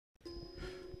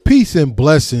Peace and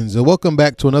blessings, and welcome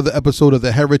back to another episode of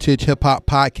the Heritage Hip Hop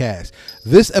Podcast.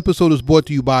 This episode is brought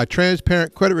to you by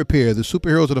Transparent Credit Repair, the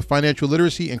superheroes of the financial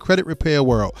literacy and credit repair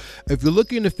world. If you're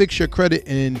looking to fix your credit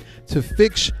and to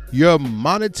fix your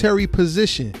monetary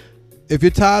position, if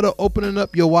you're tired of opening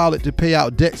up your wallet to pay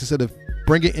out debts instead of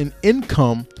bringing in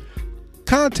income,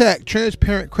 contact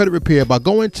Transparent Credit Repair by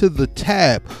going to the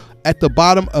tab at the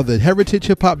bottom of the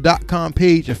heritagehiphop.com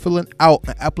page and filling out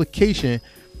an application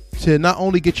to not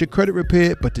only get your credit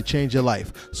repaired, but to change your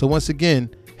life. So once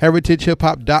again,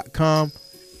 heritagehiphop.com,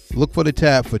 look for the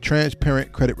tab for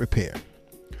Transparent Credit Repair.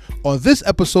 On this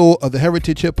episode of the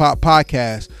Heritage Hip Hop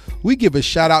Podcast, we give a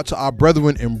shout out to our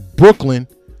brethren in Brooklyn,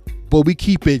 but we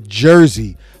keep it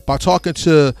Jersey, by talking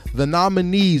to the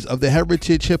nominees of the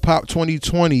Heritage Hip Hop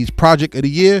 2020's Project of the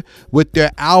Year with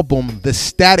their album, The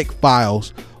Static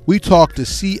Files. We talked to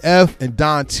CF and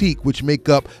Don Teak, which make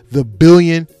up the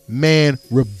Billion Man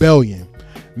Rebellion.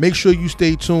 Make sure you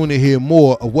stay tuned to hear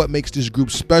more of what makes this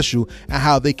group special and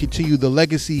how they continue the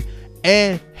legacy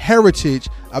and heritage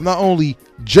of not only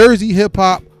Jersey hip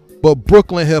hop, but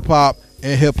Brooklyn hip hop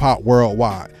and hip hop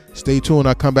worldwide. Stay tuned.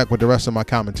 I'll come back with the rest of my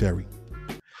commentary.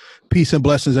 Peace and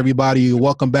blessings, everybody.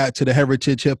 Welcome back to the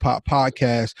Heritage Hip Hop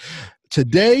Podcast.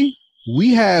 Today,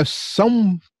 we have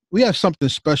something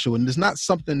special, and it's not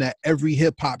something that every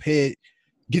hip hop head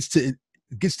gets to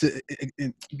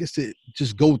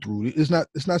just go through. It's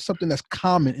not something that's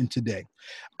common in today.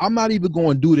 I'm not even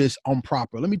going to do this on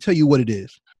proper. Let me tell you what it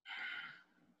is.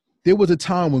 There was a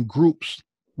time when groups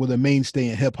were the mainstay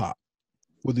in hip hop,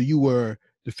 whether you were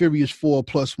the Furious 4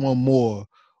 plus one more,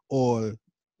 or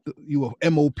you were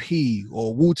MOP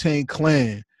or Wu-Tang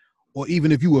Clan, or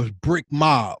even if you were Brick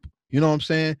Mob. You know what I'm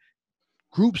saying?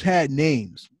 Groups had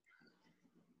names.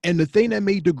 And the thing that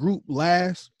made the group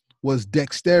last was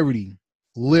dexterity,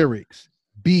 lyrics,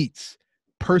 beats,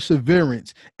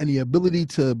 perseverance, and the ability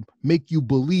to make you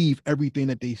believe everything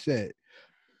that they said.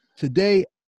 Today,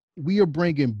 we are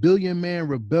bringing Billion Man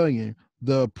Rebellion,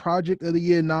 the Project of the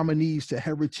Year nominees, to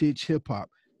Heritage Hip Hop.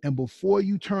 And before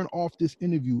you turn off this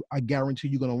interview, I guarantee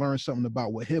you're going to learn something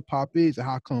about what hip hop is and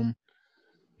how come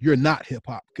you're not hip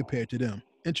hop compared to them.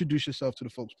 Introduce yourself to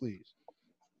the folks, please.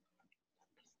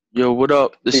 Yo, what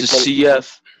up? This is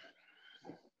CF.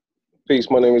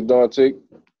 Peace. My name is Don Teak,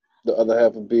 the other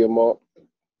half of BMR.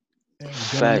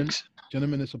 Facts.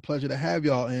 Gentlemen, it's a pleasure to have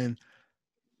y'all. And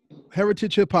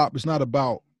Heritage Hip Hop is not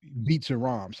about beats and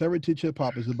rhymes. Heritage Hip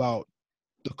Hop is about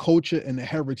the culture and the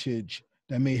heritage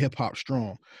that made hip hop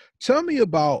strong. Tell me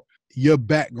about your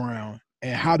background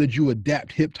and how did you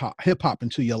adapt hip hop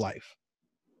into your life?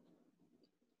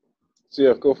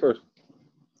 CF, go first.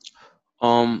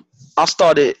 I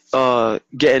started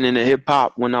getting into hip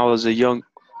hop when I was a younger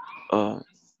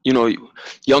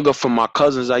from my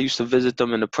cousins. I used to visit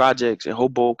them in the projects, in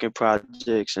Hoboken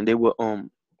projects, and they would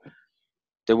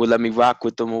let me rock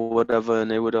with them or whatever, and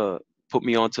they would put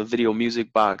me onto Video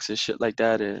Music Box and shit like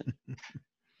that,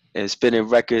 and spinning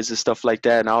records and stuff like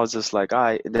that. And I was just like, all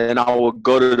right. And then I would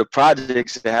go to the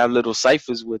projects and have little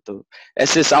ciphers with them. And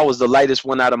since I was the lightest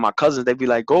one out of my cousins, they'd be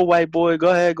like, go white boy, go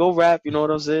ahead, go rap. You know what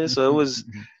I'm saying? So it was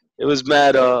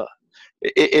mad.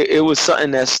 It was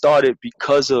something that started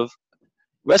because of,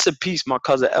 rest in peace, my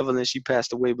cousin Evelyn. She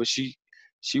passed away, but she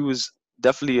was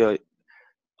definitely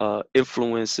a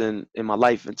influence in my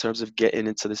life in terms of getting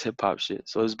into this hip hop shit.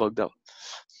 So it was bugged up.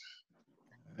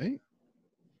 Hey.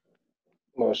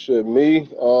 No shit, me.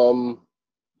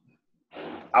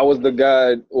 I was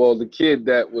the kid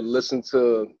that would listen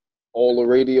to all the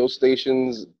radio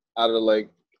stations I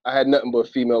had nothing but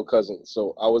female cousins.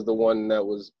 So I was the one that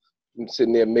was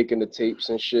sitting there making the tapes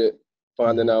and shit,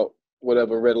 finding out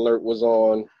whatever Red Alert was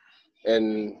on.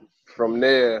 And from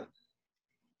there,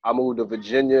 I moved to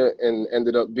Virginia and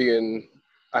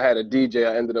I had a DJ.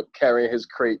 I ended up carrying his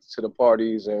crates to the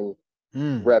parties and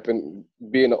rapping,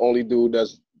 being the only dude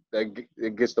that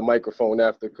gets the microphone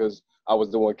after, because I was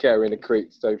the one carrying the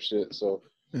crates type shit. So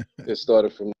it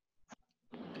started from.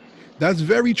 That's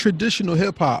very traditional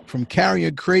hip hop, from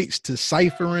carrying crates to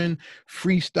ciphering,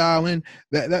 freestyling.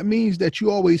 That means that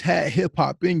you always had hip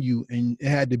hop in you and it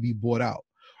had to be brought out.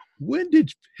 When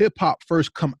did hip hop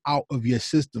first come out of your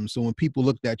system? So when people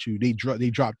looked at you, they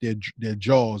dropped their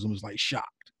jaws and was like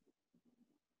shocked.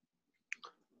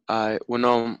 When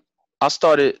I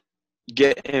started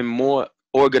getting more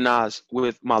organized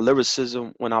with my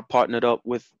lyricism, when I partnered up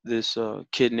with this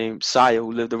kid named Saya,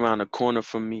 who lived around the corner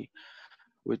from me,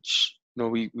 which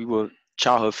we were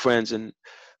childhood friends, and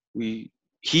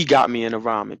he got me into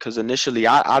rhyming, because initially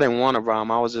I didn't want to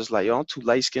rhyme. I was just like, yo, I'm too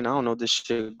light skinned, I don't know if this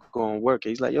shit gonna work.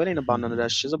 He's like, yo, it ain't about none of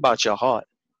that shit, it's about your heart.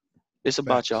 It's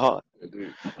about your Facts.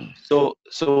 heart.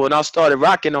 So when I started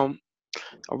rocking them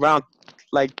around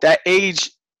like that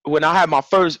age, when I had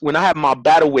my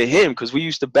battle with him, because we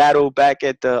used to battle back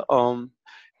at the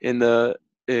in the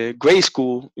grade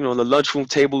school, you know, the lunchroom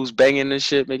tables, banging and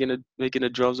shit, making the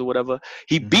drums or whatever.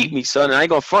 He beat me, son. And I ain't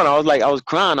gonna front. I was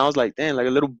crying. I was like, damn, like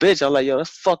a little bitch. I was like, yo, that's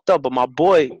fucked up. But my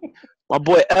boy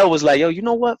L was like, yo, you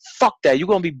know what? Fuck that. You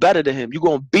gonna be better than him. You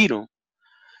gonna beat him.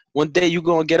 One day you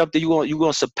gonna get up there, you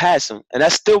gonna surpass him, and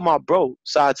that's still my bro.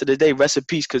 Side to the day, rest in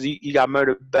peace, because he got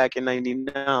murdered back in '99.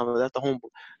 That's the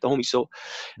homie. So,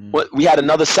 but we had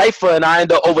another cipher, and I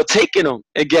ended up overtaking him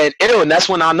and getting ill, and that's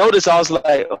when I noticed I was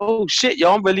like, oh shit,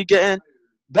 yo, I'm really getting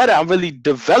better. I'm really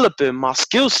developing. My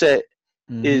skill set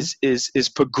is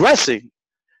progressing,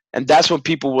 and that's when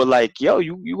people were like, yo,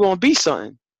 you gonna be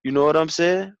something. You know what I'm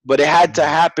saying? But it had to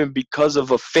happen because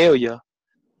of a failure.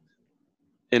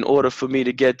 In order for me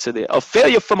to get to there, a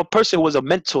failure from a person who was a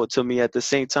mentor to me at the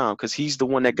same time, because he's the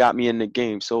one that got me in the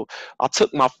game. So I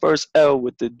took my first L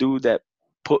with the dude that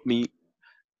put me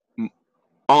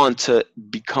on to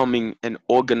becoming an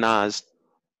organized,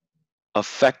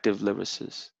 effective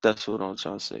lyricist. That's what I'm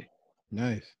trying to say.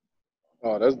 Nice.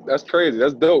 Oh, that's crazy.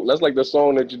 That's dope. That's like the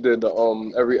song that you did.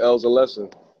 The every L's a lesson.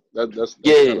 That's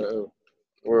yeah.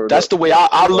 That's the way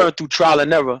I learned through trial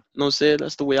and error. You know what I'm saying?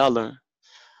 That's the way I learned.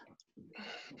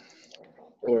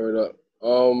 Word up.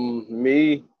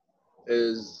 Me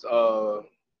is I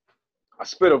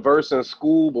spit a verse in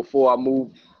school before I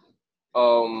moved.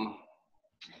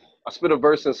 I spit a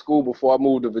verse in school before I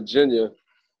moved to Virginia,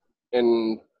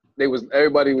 and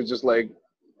everybody was just like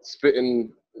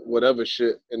spitting whatever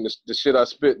shit, and the shit I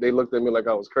spit, they looked at me like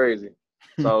I was crazy.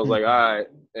 So I was like, all right.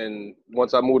 And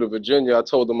once I moved to Virginia, I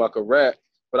told them I could rap,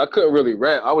 but I couldn't really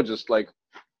rap. I would just like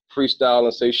freestyle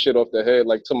and say shit off the head,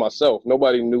 like to myself.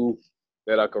 Nobody knew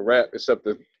that I could rap except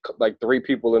the like 3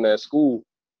 people in that school.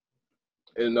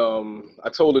 And I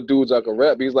told the dudes I could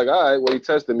rap. He's like, all right. Well, he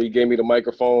tested me, gave me the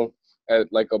microphone at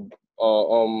like a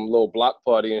little block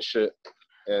party and shit.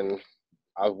 And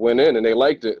I went in and they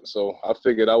liked it. So I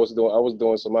figured I was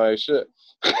doing some high shit.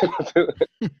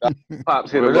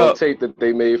 Pops hit a little tape that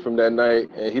they made from that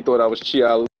night, and he thought I was Chi.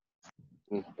 I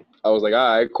was like,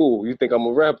 all right, cool. You think I'm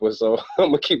a rapper, so I'm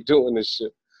gonna keep doing this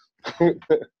shit.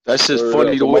 That's just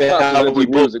funny the way how we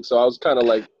music. So I was kind of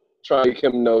like trying to make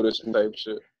him notice type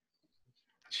shit.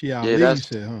 Yeah, that's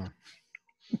shit, huh?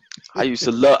 I used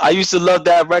to love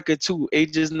that record too.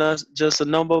 Age is not just a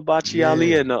number by Chi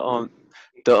Ali, and the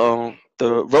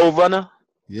Road Runner.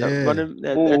 Yeah,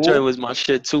 that joint was my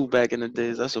shit too back in the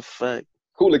days. That's a fact.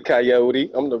 Cool Coyote,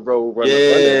 I'm the Road Runner.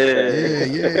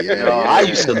 Yeah. I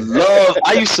used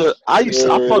to I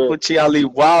fuck with Chi Ali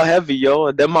wild heavy, yo.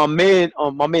 And then my man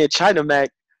China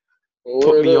Mac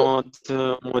put me on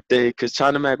to one day, because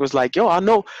China Mac was like, yo, I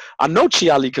know Chi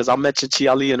Ali, because I mentioned Chi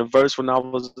Ali in a verse when I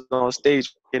was on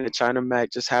stage, and China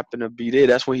Mac just happened to be there.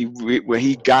 That's when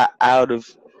he got out of,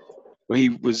 when he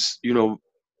was, you know,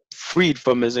 freed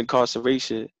from his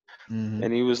incarceration.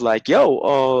 And he was like,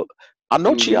 yo, I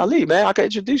know Chi Ali, man. I can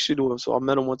introduce you to him. So I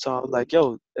met him one time. I was like,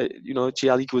 yo, you know, Chi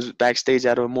Ali was backstage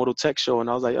at an Immortal Tech show. And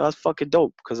I was like, oh, that's fucking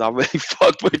dope, because I really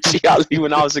fucked with Chi Ali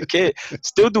when I was a kid.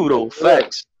 Still do, though.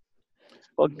 Facts.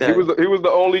 Fuck that. He was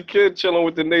the only kid chilling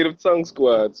with the Native Tongue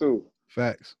Squad, too.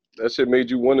 Facts. That shit made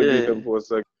you want to be him for a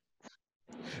second.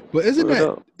 But isn't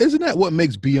that what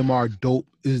makes BMR dope,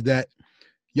 is that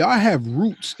y'all have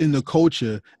roots in the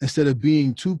culture instead of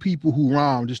being 2 people who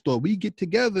rhyme. Just thought we get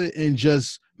together and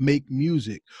just make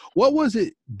music. What was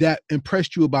it that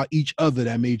impressed you about each other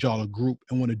that made y'all a group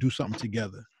and want to do something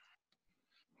together?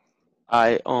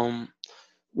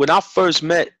 When I first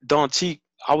met Don T,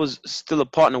 I was still a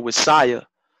partner with Saya,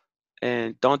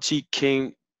 and Don T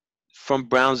came from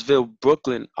Brownsville,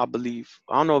 Brooklyn, I believe.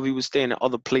 I don't know if he was staying in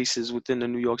other places within the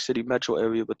New York City metro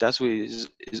area, but that's where his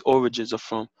origins are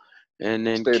from. And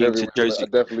then came to Jersey. I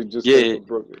definitely just came from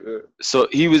Brooklyn. Yeah. So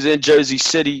he was in Jersey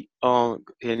City, and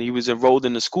he was enrolled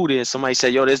in the school there. And somebody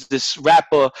said, yo, there's this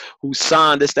rapper who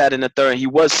signed this, that, and the third. And he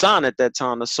was signed at that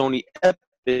time to Sony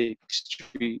Epic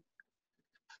Street.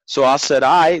 So I said,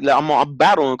 all right, I'm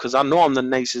battling, because I know I'm the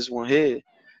nicest one here.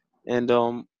 And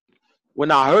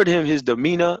when I heard him, his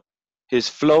demeanor, his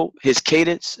flow, his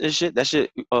cadence and shit, that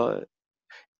shit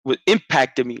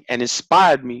impacted me and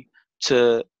inspired me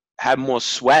to have more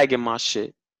swag in my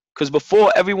shit. Because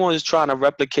before, everyone was trying to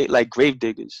replicate like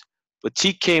Gravediggers, but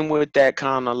T came with that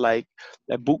kind of like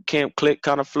that boot camp click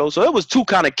kind of flow. So it was 2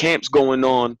 kind of camps going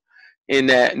on in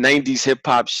that 90s hip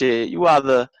hop shit. You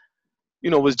either, you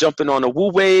know, was jumping on the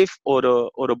woo wave or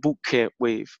the boot camp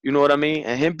wave. You know what I mean?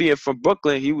 And him being from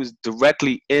Brooklyn, he was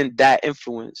directly in that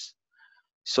influence.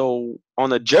 So on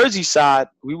the Jersey side,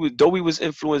 though we was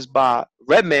influenced by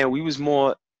Redman, we was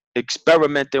more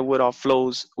experimenting with our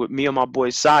flows with me and my boy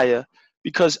Saya,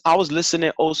 because I was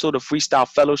listening also to Freestyle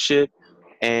Fellowship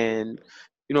and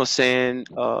saying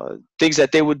things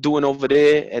that they were doing over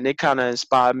there, and they kind of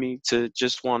inspired me to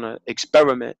just want to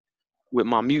experiment with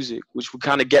my music, which would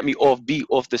kind of get me off beat,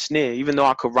 off the snare, even though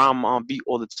I could rhyme on beat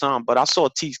all the time. But I saw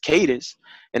T's cadence,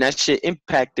 and that shit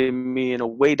impacted me in a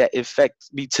way that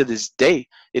affects me to this day.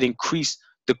 It increased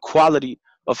the quality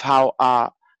of uh,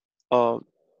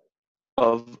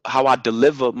 how I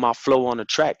deliver my flow on the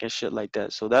track and shit like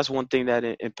that. So that's one thing that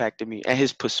impacted me, and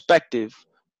his perspective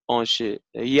on shit.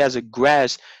 He has a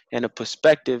grasp and a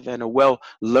perspective and a well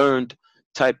learned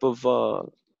type of uh,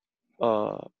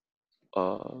 uh,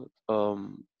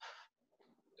 um,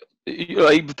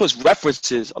 he puts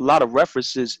references, a lot of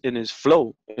references in his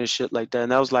flow and shit like that.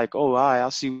 And I was like, oh, all right, I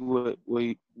see what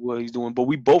he's doing. But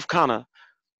we both kind of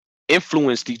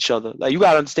influenced each other. Like, you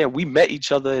gotta understand, we met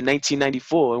each other in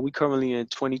 1994, and we currently in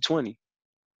 2020.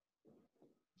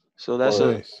 So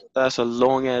Nice. that's a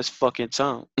long ass fucking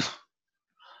time.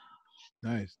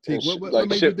 Nice. And What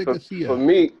made you think of Sia?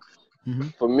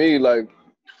 for me, like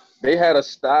they had a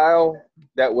style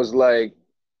that was like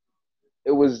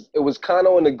it was kind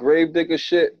of on the Gravedigger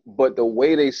shit, but the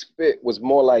way they spit was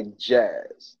more like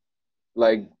jazz.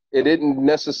 Like it didn't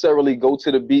necessarily go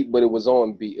to the beat, but it was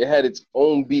on beat. It had its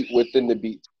own beat within the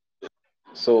beat.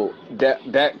 So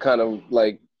that kind of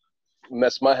like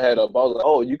messed my head up. I was like,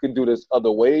 oh, you could do this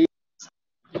other way.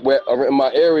 Where in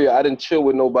my area, I didn't chill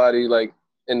with nobody like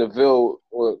in the Ville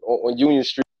or on Union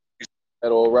Street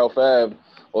or Ralph Ave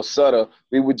or Sutter.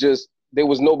 We would just there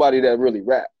was nobody that really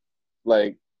rapped.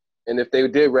 Like, and if they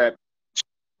did rap,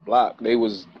 block, they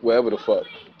was wherever the fuck.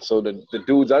 So the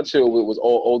dudes I chilled with was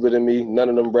all older than me. None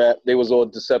of them rap. They was all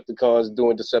Decepticons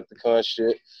doing Decepticon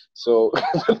shit. So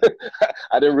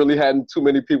I didn't really have too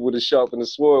many people to sharpen the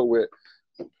sword with.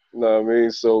 You know what I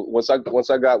mean? So once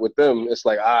I got with them, it's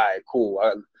like, all right, cool.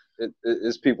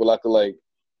 It's people I could like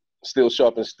still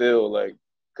sharpen still, like,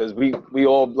 cause we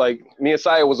all like me and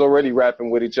Saya was already rapping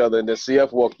with each other, and then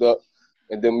CF walked up,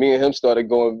 and then me and him started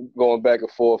going back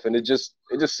and forth, and it just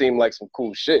seemed like some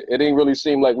cool shit. It didn't really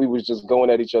seem like we was just going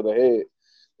at each other's head.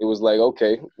 It was like,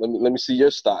 okay, let me see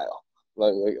your style,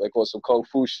 like on some kung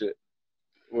fu shit.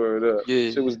 Word up.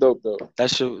 Yeah, shit was dope though. that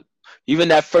shit. Even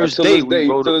that first day, we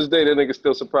wrote. To this day, that nigga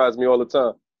still surprise me all the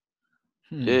time.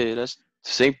 Yeah, that's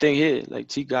the same thing here. Like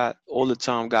T got all the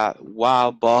time got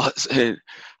wild bars, and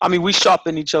I mean we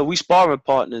sharpen each other. We sparring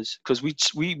partners because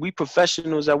we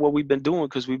professionals at what we've been doing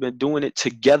because we've been doing it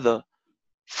together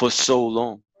for so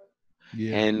long.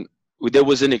 Yeah. And there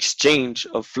was an exchange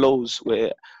of flows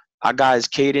where I got his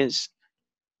cadence,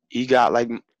 he got like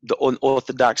the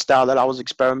unorthodox style that I was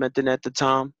experimenting at the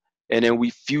time, and then we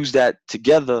fused that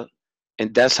together,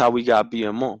 and that's how we got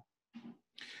BMO.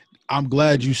 I'm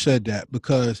glad you said that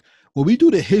because when we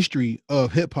do the history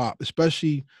of hip hop,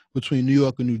 especially between New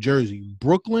York and New Jersey,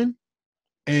 Brooklyn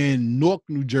and Newark,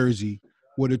 New Jersey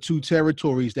were the two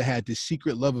territories that had this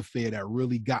secret love affair that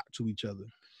really got to each other.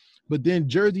 But then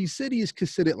Jersey City is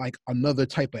considered like another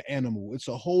type of animal. It's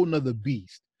a whole nother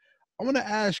beast. I want to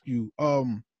ask you,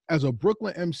 as a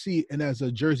Brooklyn MC and as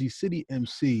a Jersey City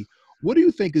MC, what do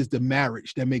you think is the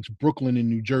marriage that makes Brooklyn and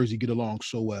New Jersey get along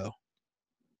so well?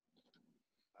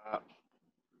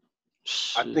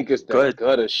 I think it's that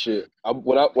gutter shit.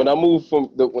 When I moved from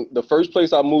the first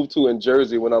place I moved to in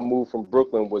Jersey when I moved from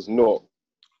Brooklyn was Newark.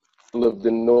 I lived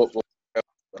in Newark,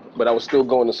 but I was still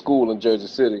going to school in Jersey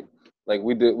City. Like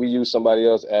we used somebody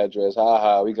else's address.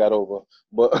 We got over.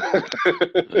 But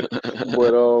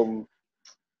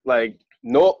like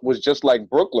Newark was just like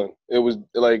Brooklyn. It was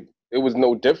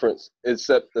no difference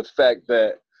except the fact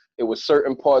that it was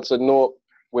certain parts of Newark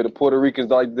where the Puerto Ricans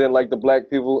didn't like the black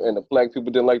people and the black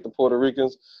people didn't like the Puerto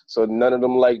Ricans. So none of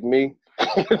them liked me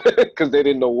because they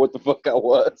didn't know what the fuck I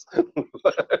was.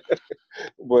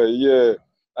 But yeah,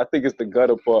 I think it's the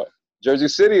gutter part. Jersey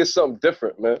City is something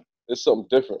different, man. It's something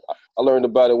different. I learned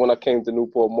about it when I came to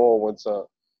Newport Mall one time.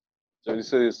 Jersey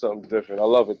City is something different. I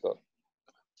love it though.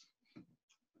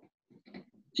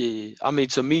 Yeah, I mean,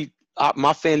 to me,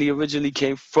 my family originally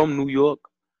came from New York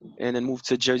and then moved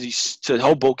to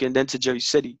Hoboken, then to Jersey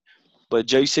City. But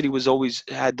Jersey City was always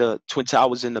had the Twin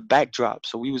Towers in the backdrop,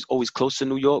 so we was always close to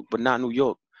New York, but not New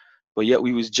York. But yet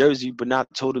we was Jersey, but not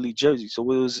totally Jersey. So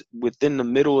it was within the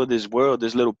middle of this world,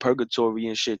 this little purgatory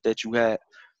and shit that you had,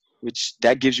 which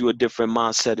that gives you a different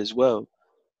mindset as well.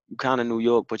 You kind of New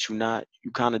York, but you not.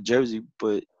 You kind of Jersey,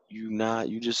 but you not.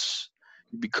 You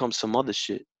become some other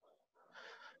shit.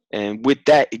 And with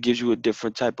that, it gives you a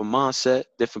different type of mindset,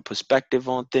 different perspective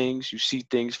on things. You see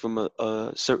things from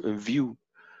a certain view,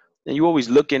 and you always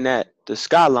looking at the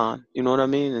skyline. You know what I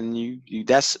mean? And you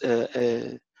that's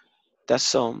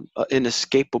some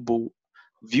inescapable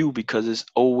view because it's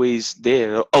always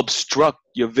there. It'll obstruct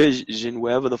your vision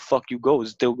wherever the fuck you go.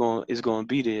 It's going to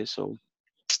be there. So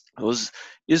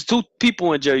there's two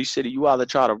people in Jersey City. You either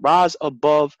try to rise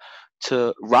above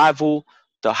to rival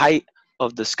the height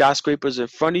of the skyscrapers in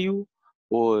front of you,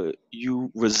 or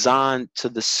you resign to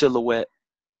the silhouette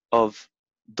of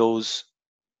those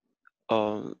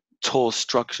uh, tall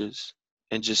structures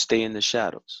and just stay in the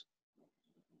shadows.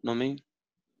 You know what I mean?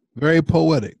 Very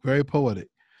poetic, very poetic.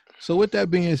 So with that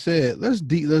being said, let's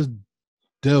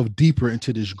delve deeper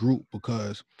into this group,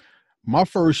 because my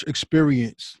first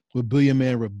experience with Billion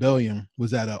Man Rebellion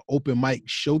was at an open mic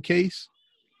showcase.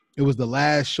 It was the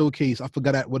last showcase. I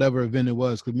forgot at whatever event it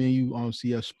was, because me and you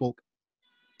CF spoke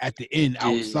at the end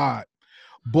outside.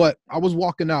 But I was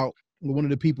walking out with one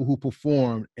of the people who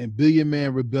performed, and Billion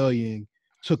Man Rebellion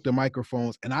took the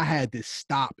microphones, and I had to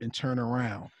stop and turn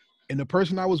around. And the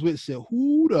person I was with said,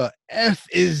 "Who the F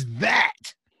is that?"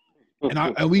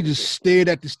 And we just stared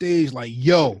at the stage like,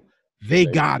 "Yo, they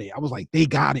got it." I was like, "They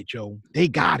got it, Joe. They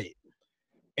got it."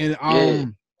 And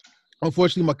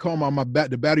unfortunately,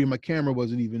 the battery in my camera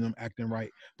wasn't even acting right.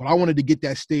 But I wanted to get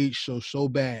that stage show so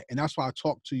bad, and that's why I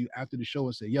talked to you after the show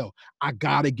and said, "Yo, I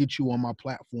gotta get you on my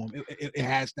platform. It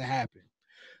has to happen."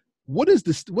 What is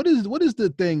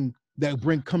the thing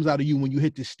that comes out of you when you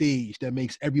hit the stage that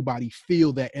makes everybody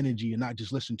feel that energy and not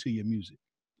just listen to your music?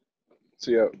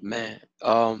 So yeah, Man,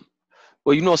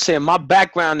 well, you know what I'm saying? My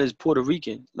background is Puerto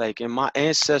Rican. Like, in my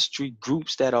ancestry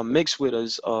groups that are mixed with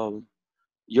us,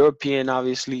 European,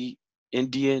 obviously,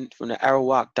 Indian, from the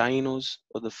Arawak Tainos,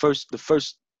 or the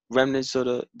first remnants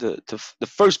of the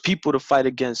first people to fight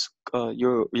against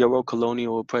Euro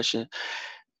colonial oppression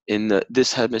in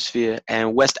this hemisphere,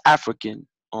 and West African.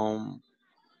 And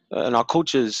our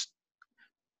culture is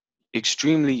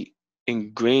extremely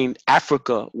ingrained.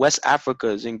 West Africa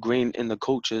is ingrained in the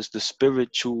cultures, the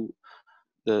spiritual,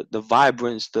 the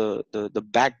vibrance, the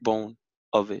backbone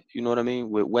of it. You know what I mean?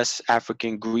 With West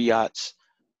African griots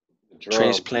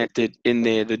transplanted in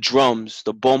there, the drums,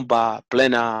 the bomba,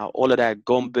 plena, all of that,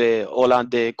 gombe,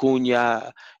 holande,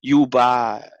 cunya,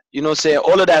 yuba, you know what I'm saying?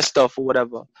 All of that stuff or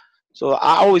whatever. So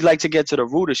I always like to get to the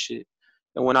root of shit.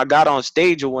 And when I got on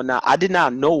stage or whatnot, I did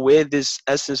not know where this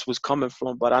essence was coming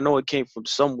from, but I know it came from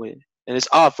somewhere. And it's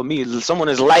odd for me, someone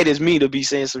as light as me, to be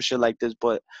saying some shit like this,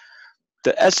 but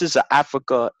the essence of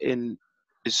Africa is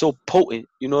so potent.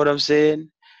 You know what I'm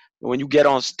saying? When you get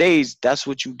on stage, that's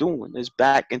what you're doing. It's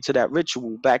back into that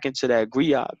ritual, back into that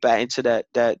griot, back into that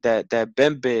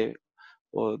bembe,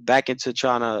 or back into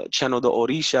trying to channel the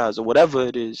orishas or whatever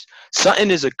it is.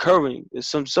 Something is occurring. There's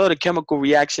some sort of chemical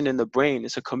reaction in the brain.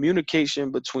 It's a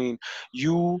communication between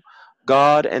you,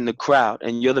 God, and the crowd,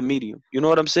 and you're the medium. You know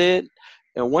what I'm saying?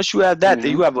 And once you have that,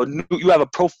 then you have a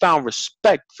profound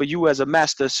respect for you as a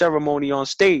master of ceremony on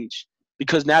stage,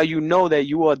 because now you know that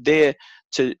you are there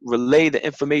to relay the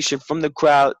information from the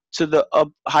crowd to the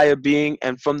higher being,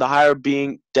 and from the higher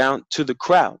being down to the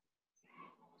crowd.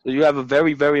 So you have a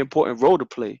very, very important role to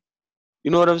play.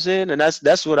 You know what I'm saying? And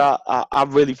that's what I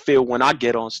really feel when I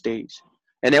get on stage.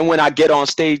 And then when I get on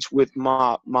stage with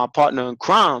my partner in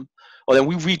crime, or then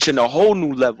we reaching a whole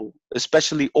new level,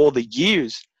 especially all the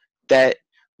years that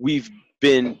we've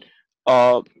been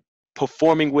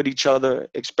performing with each other,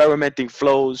 experimenting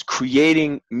flows,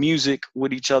 creating music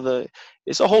with each other.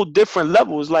 It's a whole different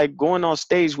level. It's like going on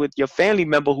stage with your family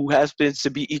member who happens to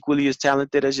be equally as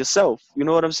talented as yourself. You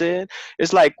know what I'm saying?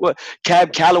 It's like what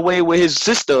Cab Calloway with his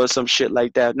sister or some shit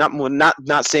like that.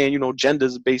 Not saying, you know,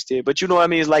 gender's based here, but you know what I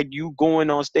mean? It's like you going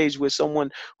on stage with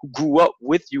someone who grew up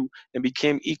with you and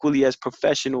became equally as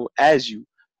professional as you.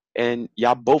 And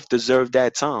y'all both deserve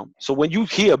that time. So when you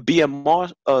hear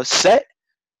BMR set,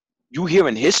 you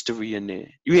hearing history in there.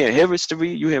 You hearing history,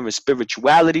 you hearing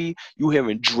spirituality, you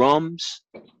hearing drums.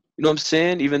 You know what I'm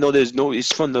saying? Even though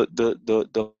it's from the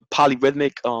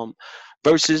polyrhythmic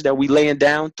verses that we laying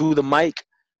down through the mic.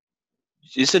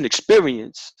 It's an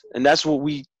experience, and that's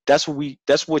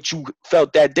what you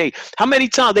felt that day. How many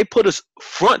times they put us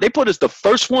the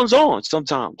first ones on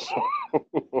sometimes.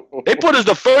 They put us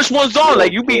the first ones on,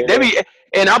 like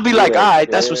and I'll be like, all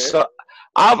right, that's what's up.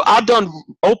 I've done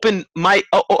open mic,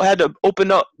 had to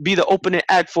open up, be the opening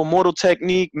act for Mortal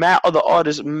Technique, mad other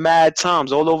artists, mad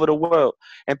times all over the world,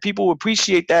 and people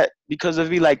appreciate that because of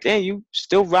be like, damn, you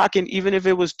still rocking, even if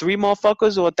it was 3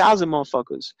 motherfuckers or 1,000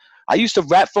 motherfuckers. I used to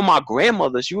rap for my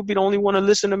grandmother. She would be the only one to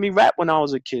listen to me rap when I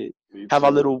was a kid. Have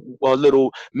our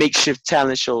little makeshift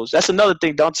talent shows. That's another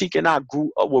thing. Dantique and I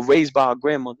were raised by our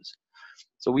grandmothers,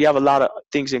 so we have a lot of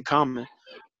things in common.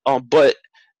 But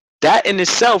that in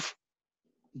itself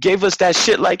gave us that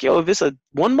shit. Like, yo, if it's a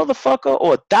one motherfucker or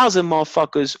 1,000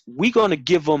 motherfuckers, we gonna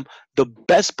give them the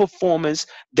best performance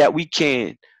that we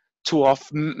can to our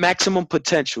maximum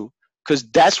potential, because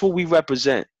that's what we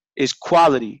represent, is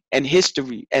quality and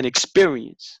history and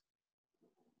experience.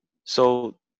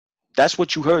 So that's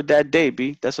what you heard that day,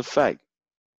 B. That's a fact.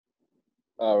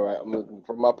 All right.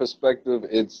 From my perspective,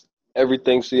 it's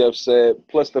everything CF said,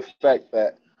 plus the fact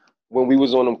that when we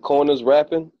was on them corners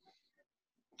rapping,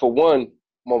 for one,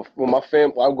 when my I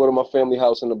go to my family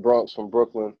house in the Bronx from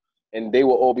Brooklyn, and they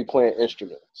will all be playing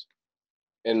instruments,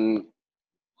 and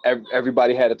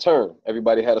everybody had a turn,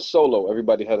 everybody had a solo,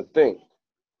 everybody had a thing.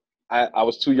 I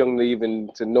was too young to even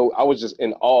to know. I was just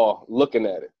in awe looking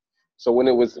at it. So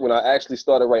when I actually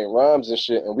started writing rhymes and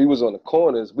shit, and we was on the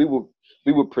corners, we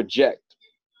would project,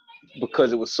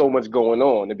 because it was so much going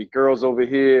on. There'd be girls over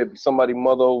here, it'd be somebody's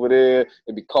mother over there,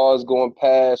 there'd be cars going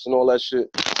past and all that shit.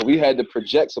 So we had to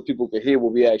project so people could hear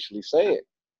what we actually saying.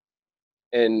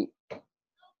 And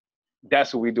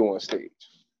that's what we do on stage.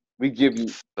 We give you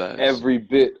every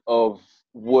bit of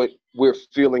what we're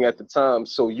feeling at the time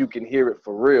so you can hear it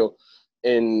for real.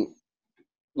 And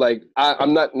like,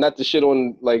 I'm not to shit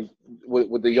on like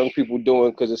what the young people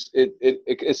doing, because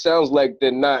it sounds like they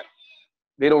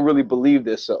don't really believe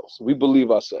themselves. We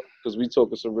believe ourselves because we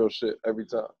talking some real shit every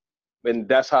time. And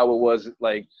that's how it was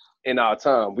like in our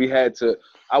time. We had to,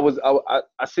 I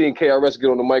seen KRS get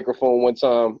on the microphone one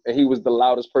time, and he was the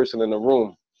loudest person in the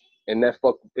room. And it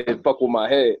fucked with my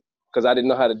head because I didn't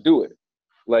know how to do it.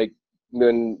 Like,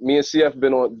 when me and CF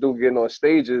getting on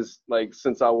stages, like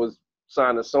since I was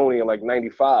signed to Sony in like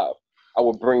 95, I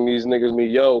would bring these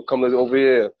niggas yo, come over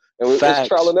here. And it's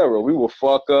trial and error. We will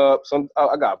fuck up.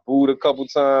 I got booed a couple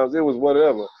times. It was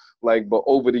whatever. Like, but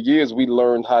over the years, we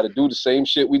learned how to do the same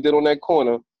shit we did on that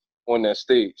corner on that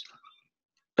stage.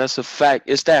 That's a fact.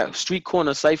 It's that street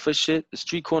corner cypher shit, the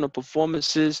street corner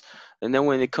performances, and then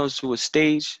when it comes to a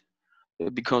stage,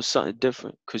 it becomes something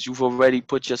different because you've already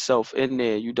put yourself in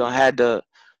there. You don't have the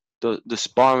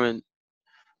sparring,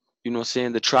 you know what I'm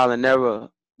saying, the trial and error,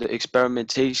 the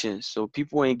experimentation. So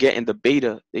people ain't getting the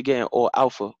beta, they getting all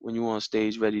alpha when you on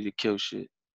stage ready to kill shit.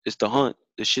 It's the hunt,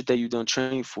 the shit that you done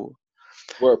train for.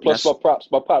 Word. Plus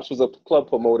my pops was a club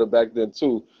promoter back then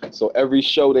too. So every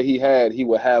show that he had, he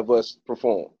would have us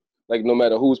perform. Like, no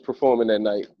matter who's performing that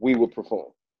night, we would perform.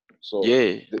 So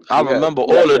yeah, I remember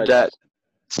all of that.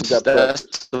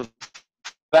 That's a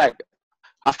fact.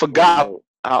 I forgot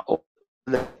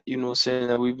you know what I'm saying,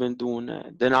 that we've been doing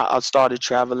that. Then I started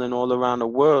traveling all around the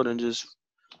world and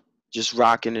just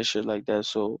rocking and shit like that.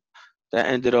 So that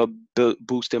ended up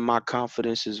boosting my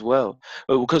confidence as well.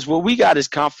 Because what we got is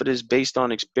confidence based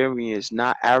on experience,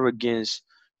 not arrogance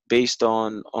based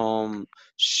on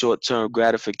short-term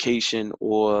gratification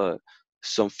or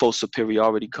some false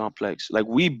superiority complex. Like,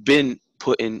 we've been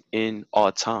putting in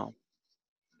our time.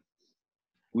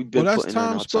 We've been putting in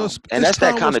our time. And that's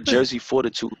that kind of Jersey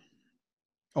fortitude.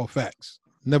 Oh, facts.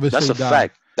 Never that's say a die.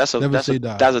 Fact. That's a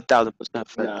 1,000%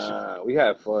 fact. Nah, we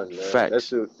had fun, man.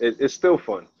 Facts. It's still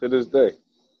fun to this day.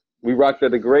 We rocked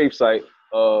at the gravesite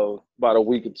about a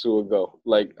week or two ago.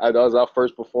 Like, that was our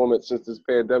first performance since this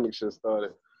pandemic shit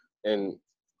started, and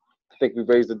I think we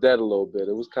raised the dead a little bit.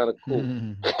 It was kind of cool.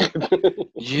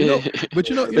 Yeah,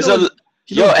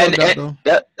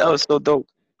 that was so dope.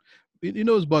 You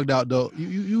know, it's bugged out though.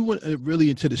 You went really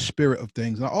into the spirit of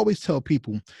things. And I always tell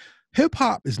people, hip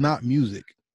hop is not music.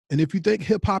 And if you think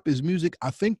hip hop is music,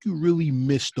 I think you really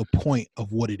miss the point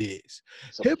of what it is.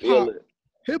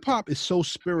 Hip hop is so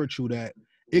spiritual that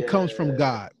it comes from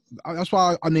God. That's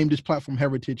why I named this platform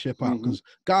Heritage Hip Hop, because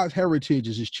God's heritage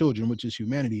is his children, which is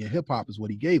humanity, and hip hop is what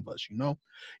he gave us. You know,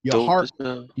 your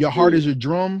heart is a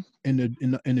drum, and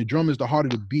the drum is the heart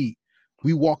of the beat.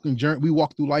 We walk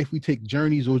through life. We take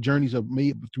journeys, or journeys are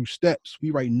made through steps.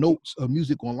 We write notes of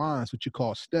music on lines, which you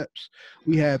call steps.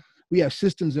 We have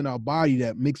systems in our body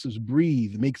that makes us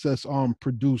breathe, makes us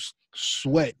produce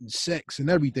sweat and sex and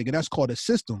everything, and that's called a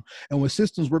system. And when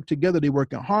systems work together, they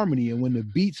work in harmony. And when the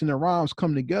beats and the rhymes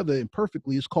come together and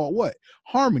perfectly, it's called what?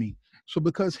 Harmony. So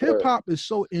because hip hop is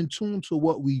so in tune to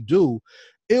what we do,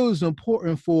 it was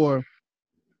important for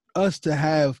us to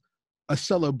have a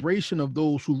celebration of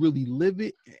those who really live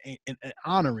it and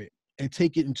honor it and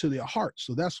take it into their hearts.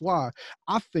 So that's why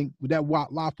I think that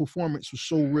live performance was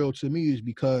so real to me, is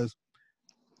because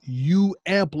you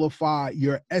amplify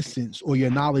your essence or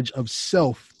your knowledge of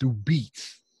self through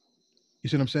beats. You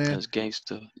see what I'm saying? That's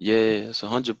gangster. Yeah, that's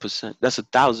 100%. That's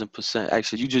 1,000%.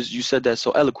 Actually, you said that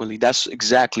so eloquently. That's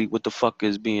exactly what the fuck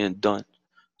is being done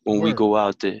when we Word. go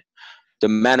out there. The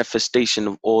manifestation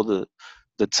of all the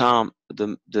time,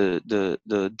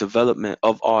 the development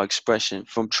of our expression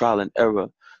from trial and error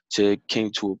to it came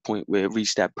to a point where it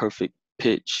reached that perfect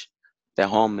pitch, that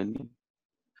harmony.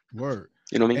 Word.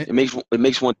 You know what I mean? And It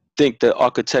makes one think the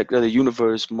architect of the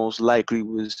universe most likely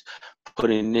was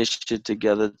putting this shit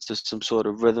together to some sort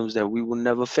of rhythms that we will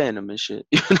never fathom and shit.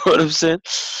 You know what I'm saying?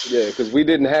 Yeah, because we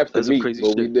didn't have to That's some meet, crazy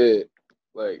but we shit. did.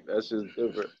 Like that's just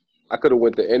different. I could have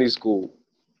went to any school.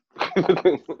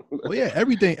 well, yeah,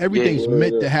 everything's Yeah,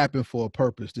 meant Word to up. happen for a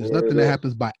purpose. There's nothing Word that up.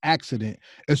 happens by accident.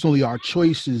 It's only our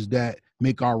choices that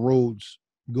make our roads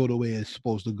go the way it's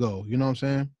supposed to go. You know what I'm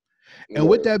saying? And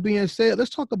with Word. that being said, let's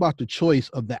talk about the choice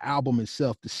of the album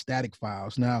itself, the Static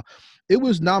Files. Now, it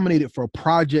was nominated for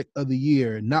Project of the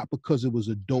Year, not because it was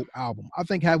a dope album. I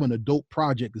think having a dope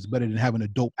project is better than having a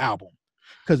dope album,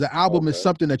 because the album is Okay.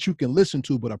 something that you can listen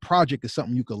to, but a project is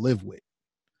something you can live with.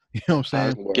 You know what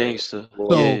I'm saying? Word. gangster.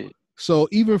 So, Yeah, so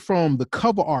even from the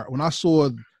cover art, when I saw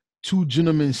two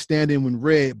gentlemen standing in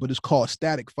red, but it's called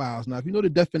Static Files. Now, if you know the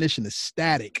definition of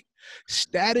static,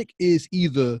 static is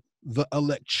either the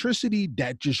electricity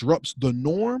that disrupts the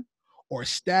norm, or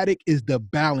static is the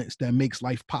balance that makes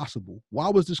life possible. Why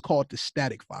was this called the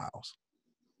Static Files?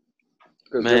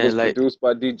 Because it was man. Like produced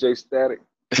by DJ Static.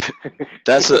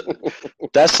 that's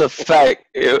a fact.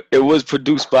 It was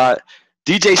produced by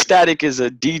DJ Static. Is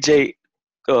a DJ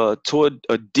toward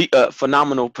a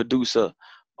phenomenal producer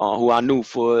who I knew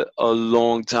for a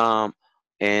long time,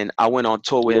 and I went on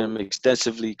tour with him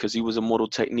extensively because he was Immortal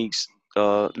Techniques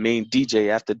main DJ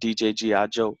after DJ G.I.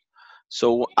 Joe.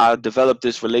 So I developed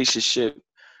this relationship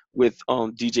with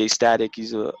DJ Static.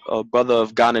 He's a brother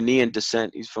of Ghanaian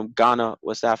descent. He's from Ghana,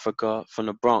 West Africa, from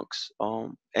the Bronx,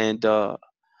 and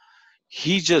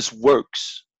he just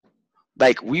works.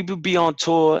 Like we would be on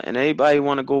tour and everybody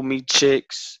want to go meet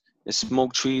chicks and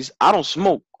smoke trees. I don't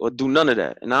smoke or do none of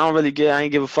that, and I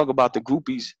ain't give a fuck about the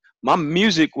groupies. My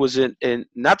music was in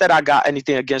not that I got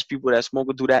anything against people that smoke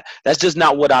or do that. That's just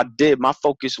not what I did. My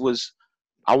focus was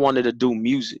I wanted to do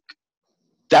music.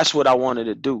 That's what I wanted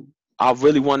to do. I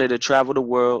really wanted to travel the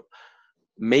world,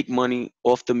 make money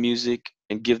off the music,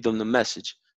 and give them the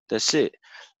message. That's it.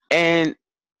 And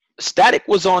Static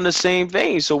was on the same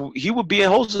vein. So he would be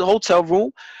in a hotel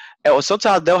room, or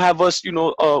sometimes they'll have us,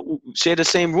 share the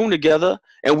same room together,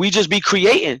 and we just be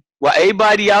creating while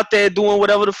everybody out there doing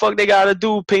whatever the fuck they gotta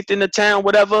do, painting the town,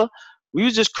 whatever. We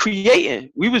was just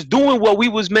creating. We was doing what we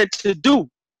was meant to do.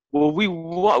 The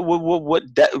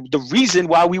reason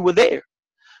why we were there.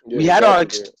 Yeah, We had our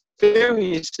exactly.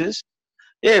 experiences.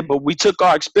 Yeah, but we took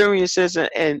our experiences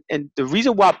and the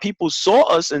reason why people saw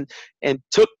us and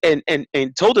took and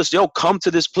told us, yo, come to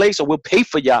this place or we'll pay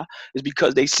for y'all, is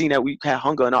because they seen that we had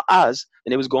hunger in our eyes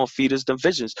and it was gonna feed us the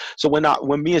visions. So when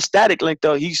me and Static linked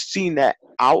up, he's seen that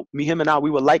out. Him and I,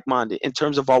 we were like minded in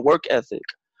terms of our work ethic.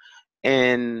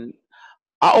 And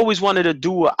I always wanted to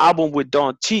do an album with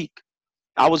Don Teak.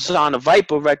 I was on the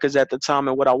Viper Records at the time,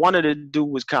 and what I wanted to do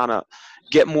was kind of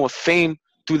get more fame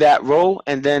through that role,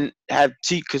 and then have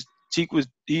Teak, because Teak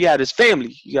he had his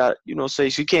family. You got, so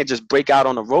you can't just break out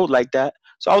on the road like that.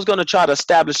 So I was gonna try to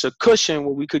establish a cushion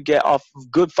where we could get off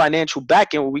good financial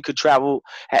backing, where we could travel,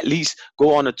 at least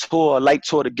go on a tour, a light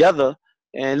tour together,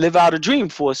 and live out a dream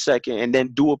for a second, and then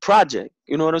do a project.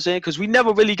 You know what I'm saying? Because we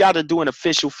never really got to do an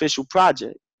official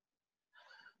project.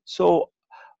 So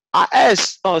I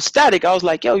asked Static, I was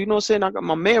like, yo, you know what I'm saying? I got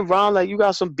my man Ron, like, you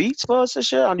got some beats for us and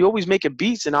shit? And you always making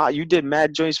beats, and you did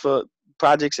mad joints for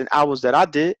projects and albums that I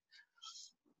did.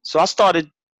 So I started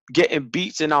getting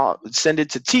beats, and I'll send it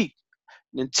to Teak.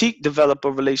 And Teak developed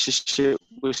a relationship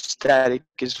with Static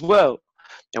as well.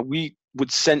 And we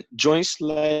would send joints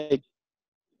like,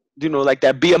 like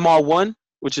that BMR one,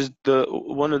 which is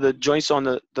one of the joints on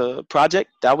the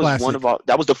project. That was Classic.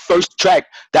 that was the first track.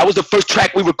 That was the first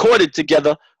track we recorded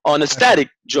together on a Static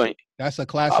joint. That's a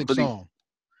classic song.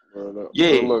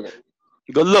 Yeah.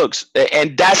 Good looks.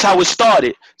 And that's how it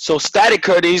started. So Static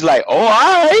heard it, he's like, oh, all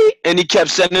right. And he kept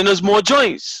sending us more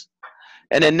joints.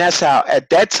 And then that's how, at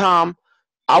that time,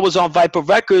 I was on Viper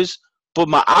Records, but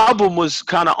my album was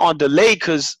kind of on delay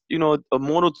because,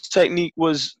 Immortal Technique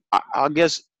was, I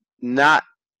guess, not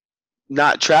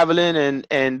traveling,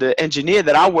 and the engineer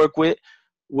that I work with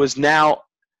was now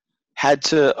had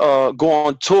to go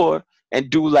on tour and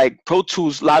do like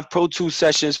live Pro Tools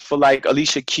sessions for like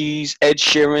Alicia Keys, Ed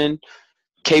Sheeran,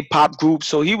 K-pop groups.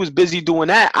 So he was busy doing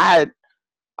that. I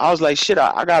was like, shit,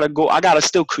 I gotta go. I gotta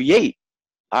still create.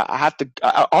 I have to.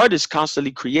 Artist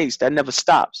constantly creates. That never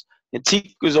stops. and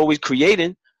Teak was always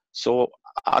creating. So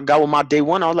I got with my day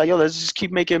one. I was like, yo, let's just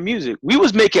keep making music. We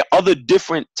was making other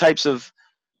different types of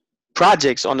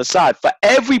projects on the side. For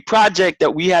every project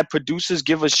that we had producers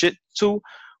give us shit to,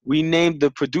 we named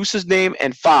the producer's name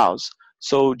and files.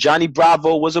 So Johnny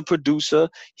Bravo was a producer.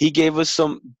 He gave us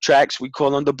some tracks. We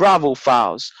call them the Bravo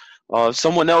files.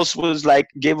 Someone else was like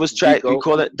gave us track. We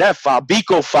call it that file,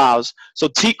 Biko files. So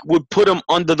Teak would put them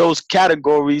under those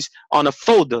categories on a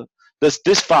folder. This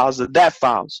files, that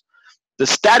files. The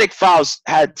static files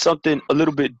had something a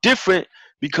little bit different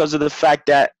because of the fact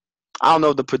that I don't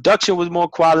know, the production was more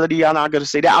quality. I'm not gonna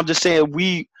say that. I'm just saying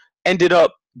we ended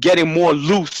up getting more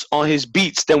loose on his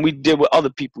beats than we did with other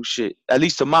people's shit. At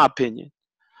least in my opinion.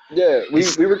 Yeah, we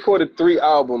recorded 3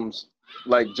 albums,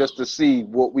 like just to see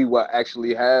what we would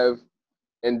actually have,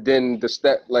 and then the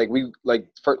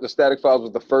Static Files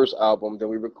was the first album. Then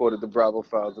we recorded the Bravo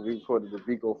files, and we recorded the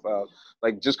Biko files,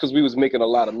 like just because we was making a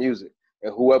lot of music,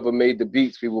 and whoever made the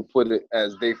beats, we would put it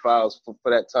as they files for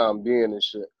that time being and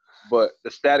shit. But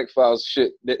the Static Files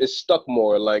shit, it stuck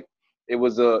more. Like it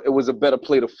was a better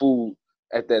plate of food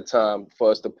at that time for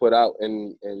us to put out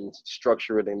and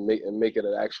structure it and make it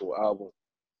an actual album.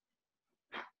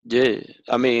 Yeah,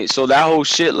 I mean, so that whole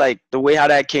shit, like the way how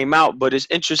that came out, but it's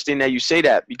interesting that you say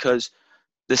that because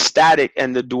the static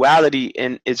and the duality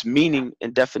in its meaning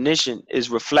and definition is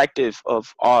reflective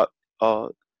of our,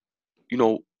 you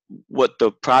know, what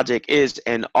the project is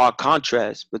and our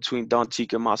contrast between Don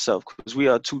Teak and myself, because we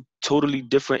are 2 totally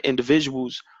different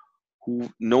individuals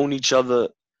who've known each other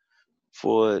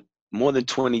for more than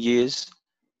 20 years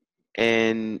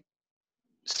and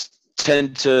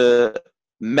tend to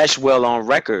mesh well on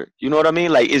record. You know what I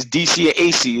mean? Like it's DC and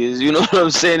AC is, you know what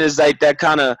I'm saying? It's like that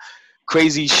kind of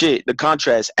crazy shit, the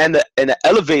contrast and the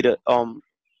elevator on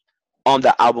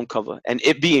the album cover and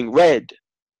it being red,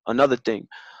 another thing.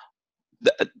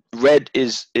 The red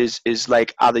is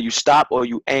like either you stop or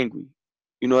you angry.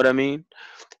 You know what I mean?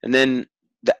 And then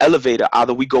the elevator,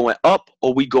 either we going up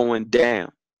or we going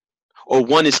down. Or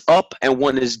one is up and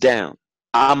one is down.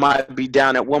 I might be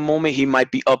down at one moment, he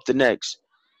might be up the next.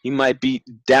 He might be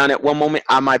down at one moment,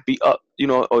 I might be up, you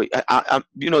know, or I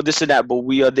you know, this and that, but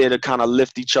we are there to kind of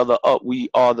lift each other up. We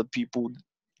are the people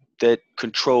that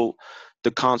control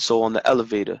the console on the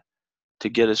elevator to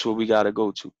get us where we gotta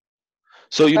go to.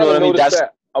 So you know what I mean? That's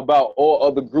that about all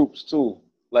other groups too.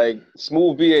 Like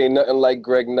Smooth V ain't nothing like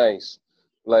Greg Nice.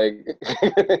 Like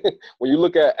when you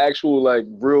look at actual like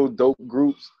real dope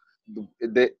groups,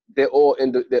 they're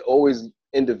always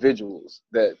individuals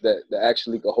that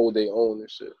actually can hold their own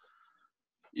and shit.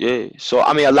 Yeah. So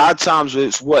I mean, a lot of times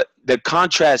it's what the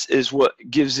contrast is what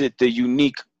gives it the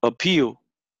unique appeal.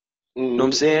 You know what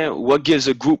I'm saying? What gives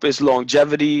a group its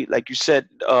longevity, like you said,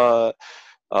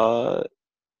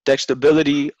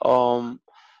 dexterability,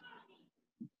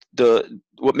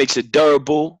 what makes it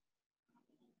durable,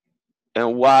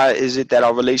 and why is it that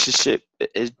our relationship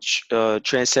is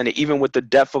transcended even with the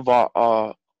death of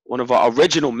our one of our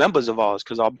original members of ours,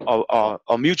 because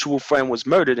our mutual friend was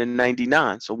murdered in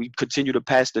 '99, so we continue to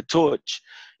pass the torch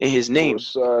in his name.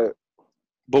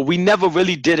 But we never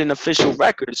really did an official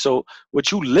record. So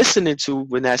what you listening to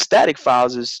when that Static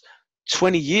Files is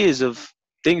 20 years of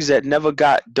things that never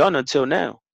got done until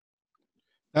now.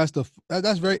 That's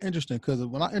very interesting, because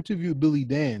when I interviewed Billy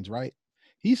Danze, right,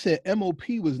 he said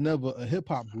MOP was never a hip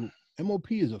hop group.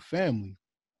 MOP is a family.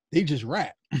 They just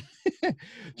rap.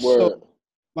 So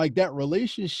like that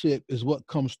relationship is what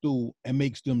comes through and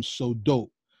makes them so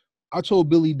dope. I told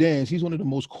Billy Danze he's one of the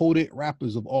most quoted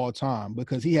rappers of all time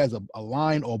because he has a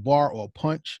line or bar or a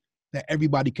punch that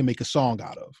everybody can make a song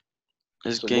out of.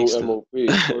 It's gangster.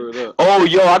 Oh,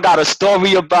 yo, I got a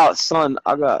story about, son.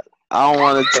 I don't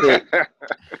want to tell.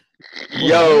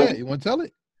 Yo. You want to tell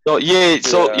it? So,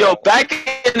 yo, back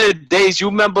in the days, you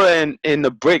remember in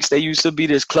the Bricks, there used to be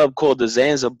this club called the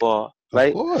Zanzibar,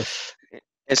 right? Of course.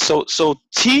 And so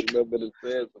Teak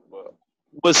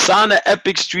was signed to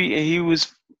Epic Street, and he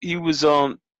was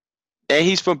and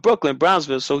he's from Brooklyn,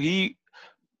 Brownsville, so he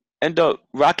ended up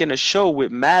rocking a show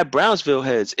with mad Brownsville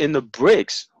heads in the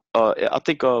Bricks. I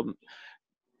think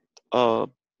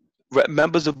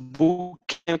members of Boot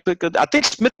Camp Clicker. I think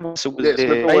Smith & Wesson was there.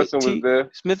 Smith & Wesson was there.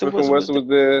 Smith & Wesson was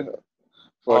there.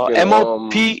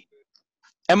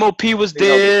 MOP was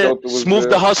there. Smooth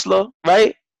the Hustler,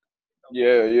 right?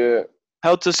 Yeah.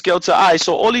 Helter Skelter. All right,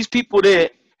 so all these people there.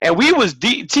 And we was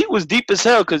deep. Teak was deep as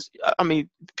hell because, I mean,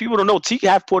 people don't know Teak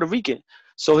half Puerto Rican.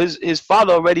 So his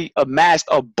father already amassed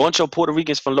a bunch of Puerto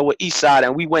Ricans from Lower East Side,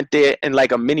 and we went there in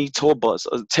like a mini tour bus,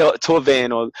 a tour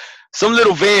van, or some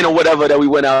little van or whatever that we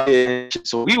went out there.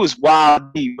 So we was wild,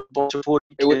 a bunch of Puerto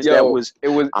Ricans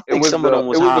I think some of them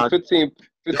was high. It was the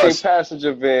 15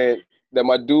 passenger van that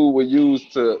my dude would use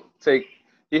to take.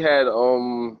 He had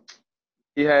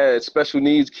special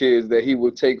needs kids that he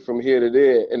would take from here to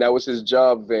there, and that was his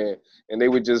job van. And they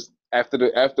would just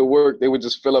after work, they would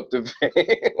just fill up the van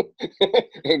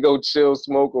and go chill,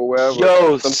 smoke, or wherever.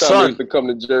 Yo, sometimes son, they used to come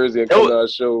to Jersey and come to our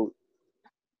show.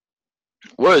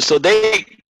 Word. So they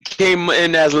came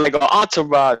in as like an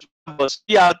entourage. But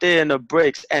see out there in the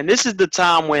bricks, and this is the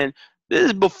time when this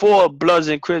is before Bloods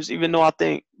and Crips. Even though I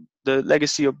think the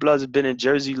legacy of Bloods has been in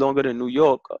Jersey longer than New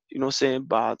York, you know what I'm saying,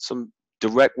 by some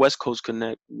direct West Coast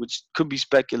connect, which could be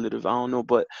speculative. I don't know,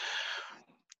 but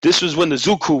this was when the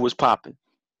Zoo Crew was popping.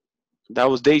 That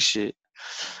was they shit.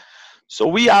 So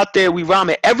we out there, we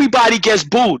rhyming. Everybody gets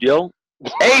booed, yo.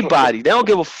 Everybody. They don't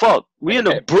give a fuck. We in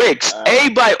the bricks.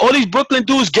 Everybody, all these Brooklyn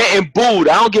dudes getting booed.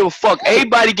 I don't give a fuck.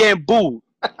 Everybody getting booed.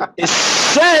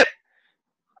 Except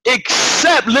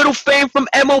Little Fame from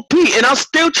MOP. And I'm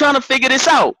still trying to figure this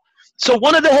out. So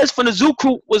one of the heads from the Zoo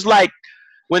Crew was like,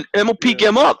 when MOP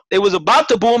came up, they was about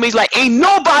to boo him. He's like, ain't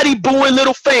nobody booing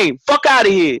Little Fame. Fuck out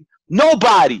of here.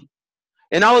 Nobody.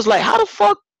 And I was like, how the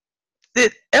fuck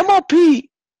did MOP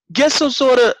get some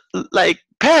sort of like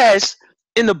pass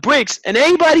in the bricks and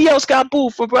everybody else got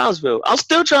booed for Brownsville? I'm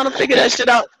still trying to figure that shit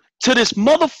out to this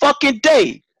motherfucking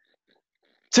day.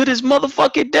 To this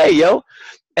motherfucking day, yo.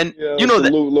 And you know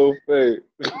that. Lil Fame.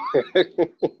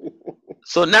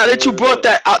 So now that you brought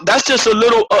that out, that's just a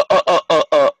little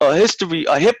history,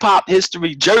 a hip hop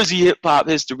history, Jersey hip hop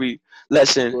history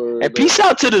lesson. Word, and peace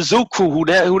out to the Zoo Crew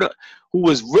who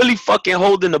was really fucking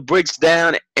holding the bricks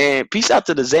down, and peace out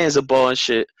to the Zanzibar and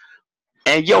shit.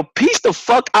 And yo, peace the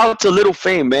fuck out to Little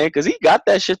Fame, man, because he got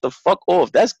that shit the fuck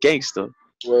off. That's gangster.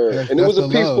 Word. And it was a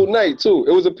peaceful night too.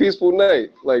 It was a peaceful night.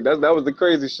 Like that was the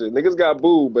crazy shit. Niggas got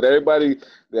booed, but everybody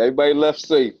left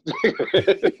safe.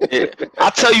 Yeah.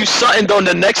 I'll tell you something though.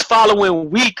 The next following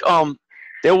week,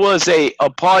 there was a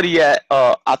party at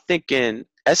I think in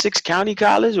Essex County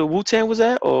College where Wu-Tang was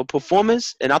at, or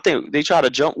performance, and I think they tried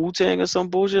to jump Wu-Tang or some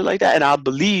bullshit like that. And I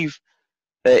believe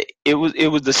that it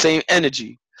was the same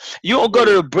energy. You don't go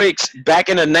to the breaks back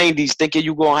in the 90s thinking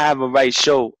you gonna have a right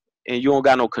show and you don't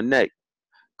got no connect.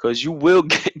 Cause you will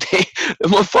get the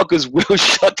motherfuckers will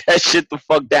shut that shit the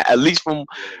fuck down. At least from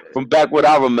back what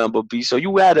I remember, B. So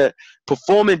you had to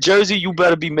perform in Jersey, you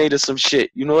better be made of some shit.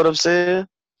 You know what I'm saying?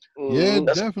 Yeah,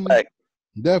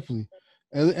 definitely.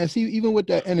 And see, even with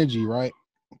that energy, right?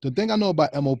 The thing I know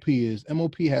about MOP is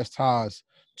MOP has ties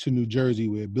to New Jersey,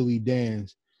 where Billy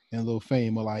Danze and Lil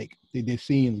Fame are like they're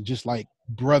seen just like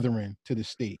brethren to the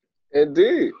state.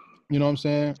 Indeed. You know what I'm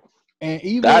saying? And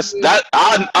even I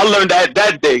learned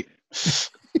that day.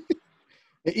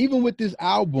 And even with this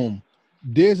album,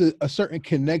 there's a certain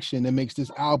connection that makes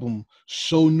this album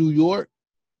so New York,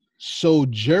 so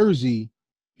Jersey,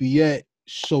 but yet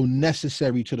so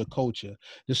necessary to the culture.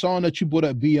 The song that you brought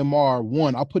up, BMR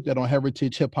 1, I'll put that on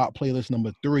Heritage Hip Hop playlist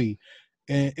number 3.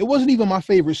 And it wasn't even my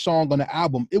favorite song on the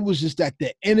album. It was just that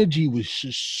the energy was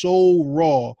just so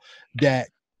raw that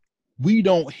we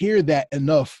don't hear that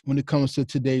enough when it comes to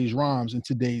today's rhymes and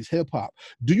today's hip hop.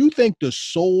 Do you think the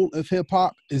soul of hip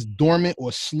hop is dormant or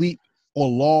asleep or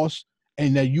lost,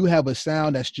 and that you have a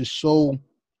sound that's just so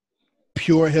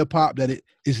pure hip hop that it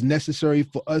is necessary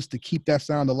for us to keep that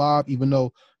sound alive, even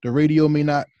though the radio may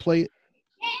not play it?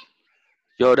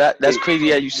 Yo, that's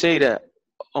crazy that you say that.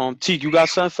 Teak, you got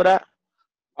something for that?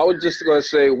 I was just gonna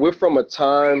say we're from a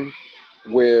time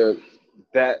where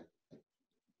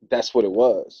that's what it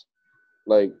was.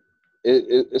 Like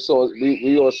it's all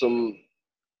we on some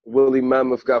Willie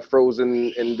Mammoth got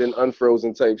frozen and then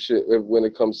unfrozen type shit when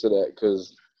it comes to that,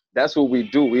 because that's what we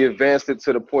do. We advanced it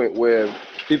to the point where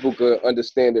people could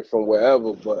understand it from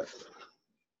wherever, but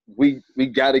we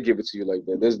got to give it to you like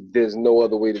that. There's no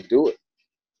other way to do it.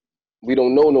 We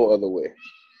don't know no other way.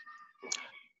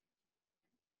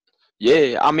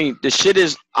 Yeah, I mean the shit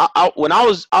is. When I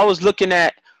was looking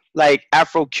at like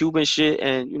Afro-Cuban shit,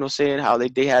 and you know, saying how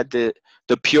they had the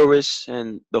purists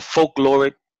and the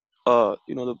folkloric,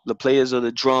 you know, the players of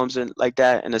the drums and like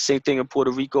that, and the same thing in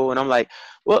Puerto Rico. And I'm like,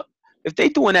 well, if they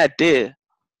doing that there,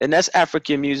 and that's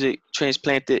African music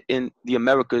transplanted in the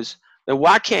Americas, then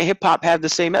why can't hip hop have the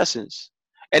same essence?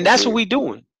 And that's what we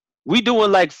doing. We doing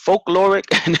like folkloric,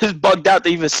 and it's bugged out to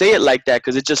even say it like that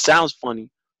because it just sounds funny,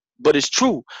 but it's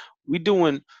true. We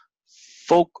doing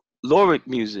folkloric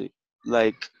music,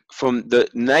 like from the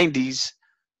 90s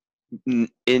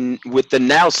in with the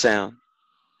now sound.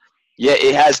 yeah,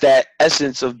 it has that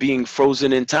essence of being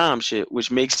frozen in time shit, which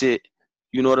makes it,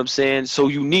 you know what I'm saying, so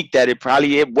unique that it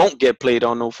won't get played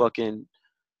on no fucking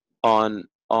on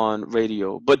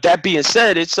radio. But that being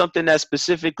said, it's something that's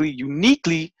specifically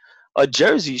uniquely a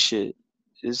Jersey shit.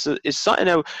 It's something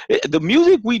that the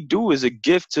music we do is a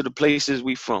gift to the places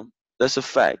we from. That's a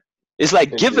fact. It's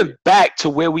like giving back to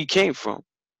where we came from.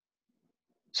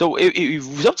 So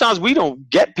sometimes we don't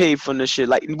get paid for this shit.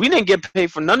 Like we didn't get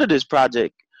paid for none of this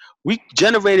project. We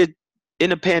generated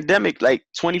in the pandemic like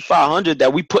 2,500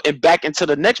 that we put it back into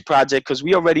the next project because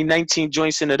we already 19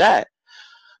 joints into that.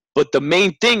 But the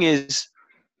main thing is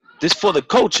this for the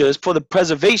culture. It's for the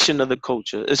preservation of the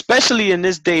culture, especially in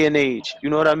this day and age. You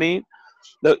know what I mean?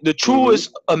 The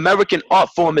truest American art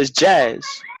form is jazz.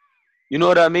 You know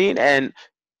what I mean? And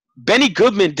Benny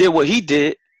Goodman did what he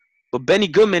did, but Benny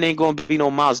Goodman ain't gonna be no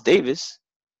Miles Davis.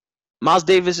 Miles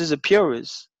Davis is a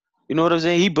purist. You know what I'm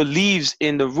saying? He believes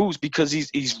in the roots because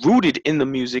he's rooted in the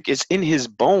music. It's in his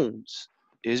bones.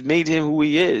 It's made him who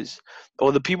he is.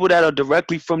 Or the people that are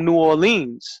directly from New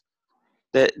Orleans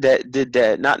that did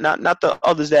that. Not the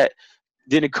others that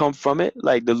didn't come from it,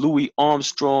 like the Louis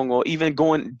Armstrong, or even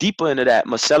going deeper into that,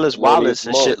 Marcellus Wallace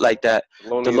and shit like that.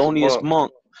 Thelonious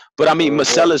Monk. But I mean,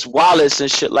 Marcellus Wallace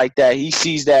and shit like that. He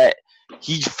sees that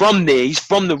he's from there. He's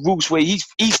from the roots where he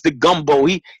eats the gumbo.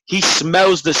 He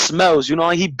smells the smells. You know,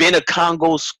 he been a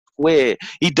Congo Square.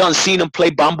 He done seen him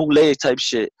play bambule type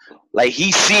shit. Like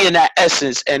he's seeing that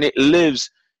essence and it lives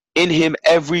in him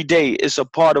every day. It's a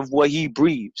part of what he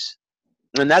breathes.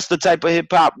 And that's the type of hip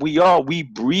hop we are. We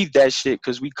breathe that shit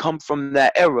because we come from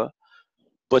that era.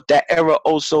 But that era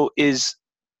also is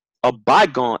a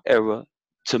bygone era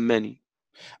to many.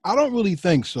 I don't really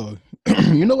think so.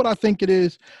 You know what I think it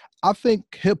is? I think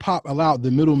hip hop allowed the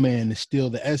middleman to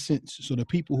steal the essence. So the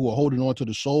people who are holding on to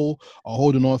the soul are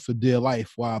holding on for dear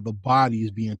life while the body is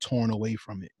being torn away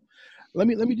from it. Let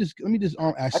me just I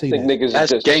think niggas are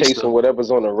just chasing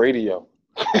whatever's on the radio.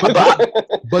 but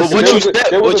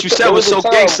what you said was so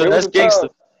gangster. That's gangster.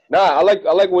 Nah, I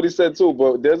like what he said too.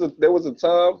 But there was a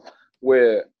time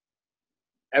where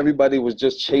everybody was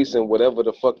just chasing whatever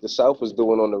the fuck the South was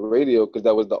doing on the radio because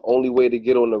that was the only way to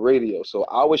get on the radio. So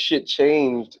our shit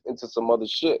changed into some other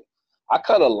shit. I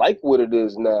kind of like what it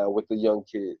is now with the young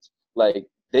kids. Like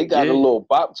they got a little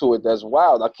bop to it that's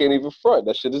wild. I can't even front.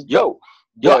 That shit is dope.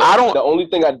 The only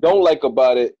thing I don't like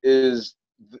about it is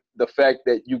the fact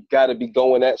that you got to be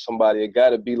going at somebody. It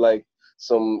got to be like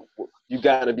you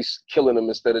got to be killing them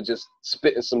instead of just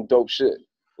spitting some dope shit.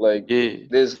 Like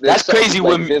there's that's crazy.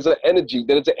 Like, there's an energy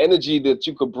that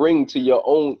you could bring to your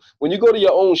own. When you go to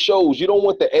your own shows, you don't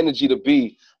want the energy to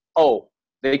be, oh,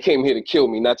 they came here to kill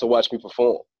me, not to watch me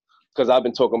perform. Because I've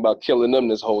been talking about killing them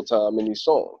this whole time in these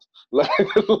songs.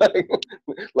 It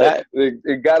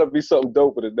got to be something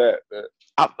doper than that, man.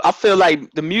 I feel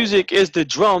like the music is the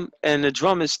drum, and the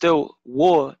drum is still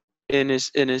war in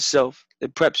itself.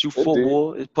 It preps you for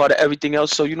war. It's part of everything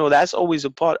else. So, you know, that's always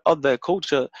a part of their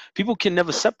culture. People can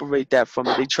never separate that from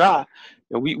it. They try.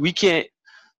 And we can't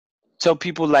tell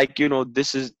people like, you know,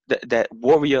 this is that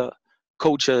warrior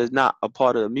culture is not a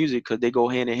part of the music because they go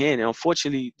hand in hand. And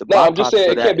unfortunately, I'm just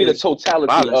saying it can't be the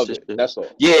totality of it. That's all.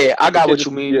 Yeah, I got what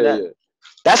you mean.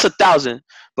 That's 1,000.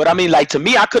 But I mean, like, to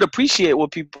me, I could appreciate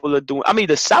what people are doing. I mean,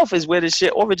 the South is where this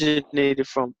shit originated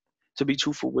from, to be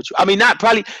truthful with you. I mean, not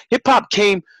probably hip hop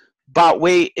came by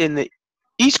way in the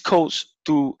East Coast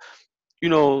through, you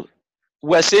know,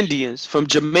 West Indians from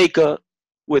Jamaica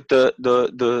with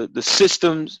the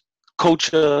systems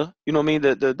culture, you know what I mean,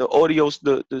 the audio,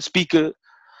 the speaker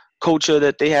culture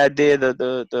that they had there,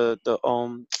 the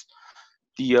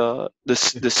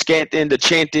scanting, the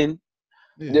chanting.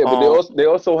 Yeah, but they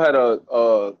also had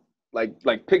a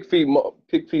like Pig Feet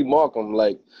Markham,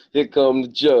 like Here Come the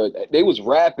Judge. They was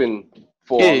rapping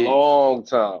for a long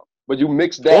time. But you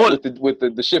mix that with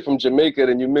the shit from Jamaica,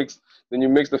 then you mix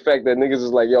the fact that niggas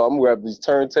is like, yo, I'm gonna grab these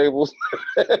turntables.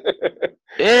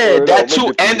 That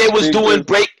too. And they was doing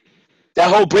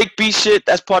that whole breakbeat shit.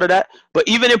 That's part of that. But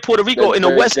even in Puerto Rico, in the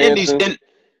West Indies,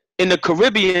 in the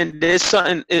Caribbean, there's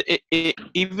something.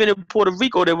 Even in Puerto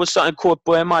Rico, there was something called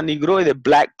Poema Negro, the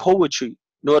black poetry. You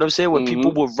know what I'm saying? Where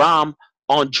people would rhyme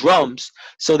on drums.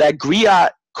 So that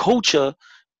griot culture,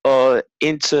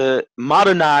 into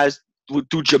modernized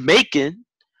through Jamaican,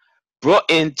 brought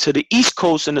into the East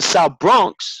Coast and the South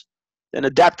Bronx, and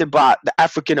adapted by the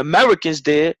African Americans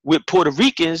there with Puerto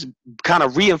Ricans, kind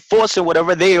of reinforcing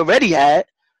whatever they already had,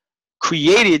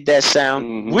 created that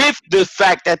sound with the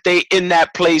fact that they in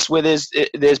that place where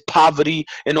there's poverty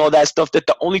and all that stuff, that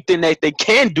the only thing that they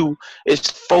can do is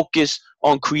focus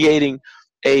on creating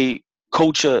a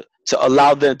culture to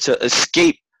allow them to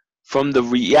escape from the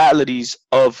realities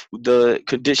of the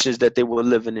conditions that they were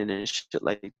living in and shit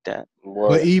like that.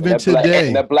 But even today,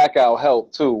 and that blackout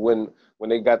helped too when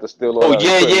they got to steal all Oh that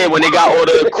yeah, equipment. yeah. When they got all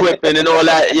the equipment and all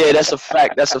that, yeah, that's a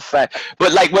fact. That's a fact.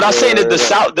 But like what I'm saying is the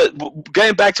South.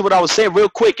 Getting back to what I was saying real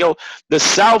quick, yo, the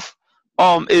South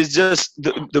is just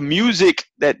the music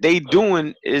that they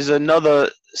doing is another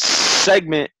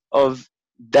segment of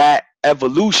that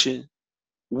evolution.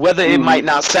 Whether it might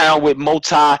not sound with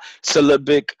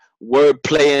multi-syllabic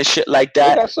wordplay and shit like They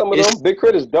that, got some of them. Big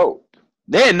Crit is dope.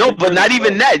 yeah, no, but not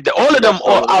even that. All of them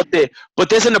are out there, but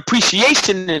there's an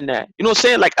appreciation in that. You know what I'm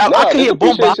saying? Like I can hear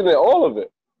boom bap. In all of it.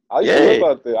 I used to live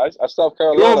out there. I South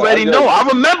Carolina. You already know. I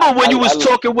remember when you was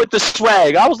talking with the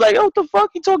swag. I was like, oh, what the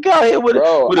fuck you talking out here with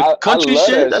a country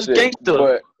shit? That's gangster.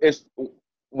 But it's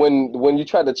when you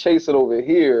try to chase it over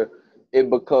here, it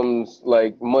becomes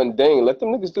like mundane. Let them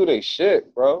niggas do their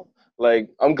shit, bro. Like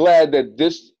I'm glad that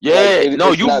this it's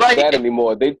not right. That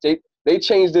anymore. They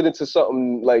changed it into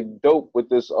something like dope with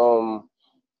this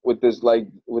with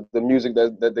the music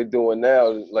that they're doing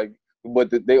now. Like, but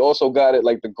they also got it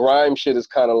like the grime shit is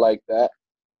kind of like that,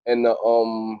 and the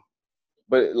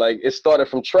but like it started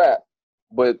from trap,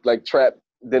 but like trap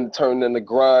then turned into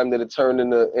grime, then it turned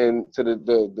into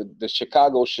the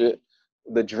Chicago shit,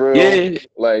 the drill. Yeah,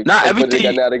 like not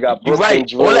everything. Now they got Brooklyn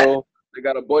drill. They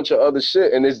got a bunch of other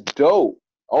shit, and it's dope.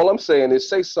 All I'm saying is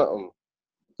say something.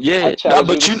 Yeah,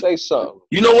 but you say something.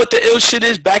 You know what the ill shit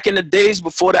is? Back in the days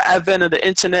before the advent of the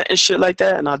internet and shit like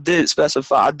that, and I did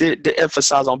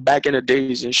emphasize on back in the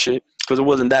days and shit because it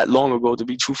wasn't that long ago to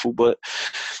be truthful, but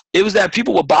it was that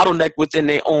people were bottlenecked within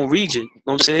their own region. You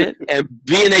know what I'm saying? And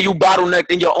being that you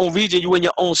bottlenecked in your own region, you in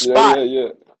your own spot. Yeah.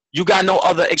 You got no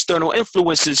other external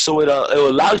influences, so it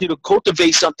allows you to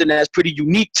cultivate something that's pretty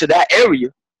unique to that area.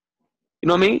 You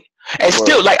know what I mean? And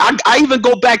still, like I even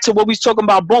go back to what we was talking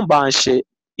about Bomba and shit.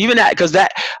 Even that, because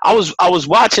that I was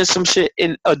watching some shit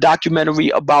in a documentary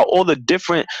about all the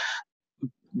different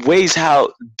ways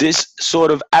how this sort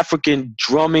of African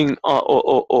drumming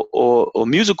or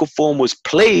musical form was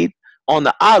played on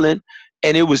the island,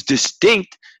 and it was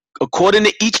distinct according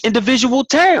to each individual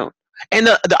town. And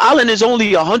the island is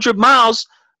only 100 miles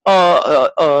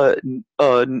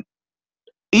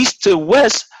east to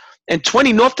west and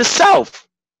 20 north to south,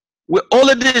 with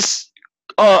all of this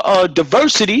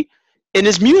diversity in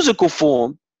its musical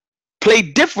form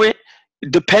played different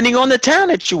depending on the town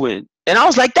that you in. And I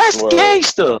was like, that's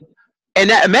gangster. And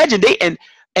that, imagine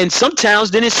and some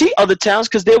towns didn't see other towns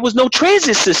because there was no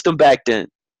transit system back then.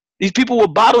 These people were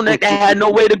bottlenecked and had no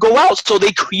way to go out, so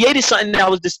they created something that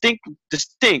was distinct,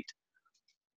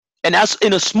 and that's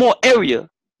in a small area.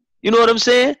 You know what I'm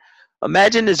saying?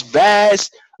 Imagine this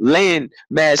vast land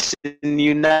mass in the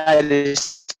United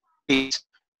States,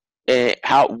 and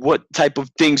what type of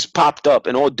things popped up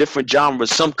in all different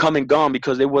genres. Some come and gone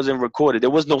because they wasn't recorded. There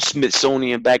was no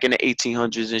Smithsonian back in the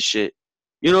 1800s and shit.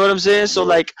 You know what I'm saying? So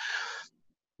like,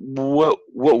 what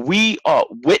we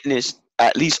witnessed,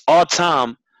 at least our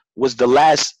time, was the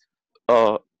last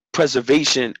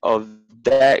preservation of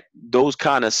those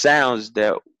kind of sounds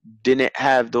that didn't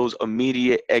have those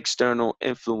immediate external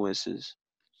influences.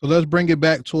 So let's bring it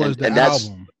back towards the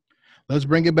album. Let's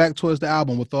bring it back towards the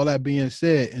album. With all that being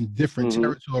said, in different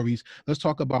territories, let's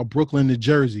talk about Brooklyn, New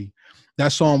Jersey.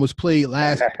 That song was played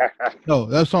last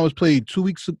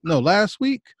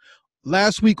week.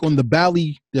 Last week on the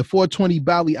 420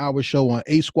 Bally Hour show on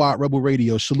A Squad Rebel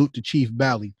Radio. Salute to Chief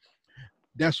Bally.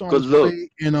 That song was played,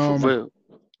 and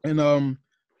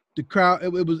the crowd.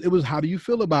 It was. How do you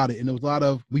feel about it? And there was a lot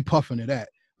of we puffing it at.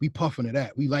 We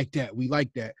like that. We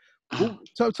like that.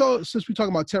 Tell since we're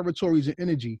talking about territories and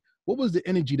energy, what was the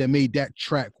energy that made that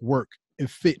track work and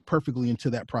fit perfectly into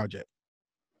that project?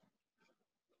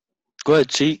 Go ahead,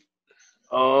 Chief.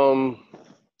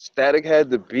 Static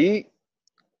had the beat,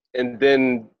 and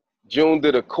then June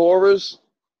did a chorus,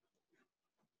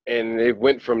 and it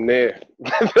went from there.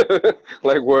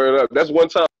 Like, word up. That's one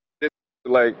time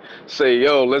like say,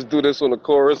 yo, let's do this on the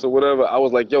chorus or whatever. I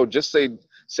was like, yo, just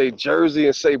say Jersey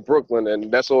and say Brooklyn,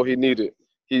 and that's all he needed.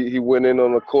 He went in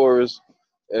on the chorus,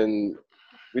 and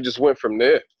we just went from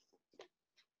there.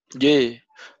 Yeah,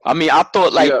 I mean, I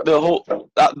thought like the whole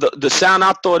the sound.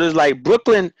 I thought is like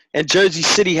Brooklyn and Jersey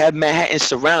City have Manhattan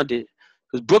surrounded,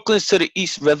 because Brooklyn's to the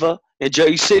East River and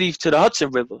Jersey City to the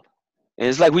Hudson River, and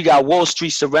it's like we got Wall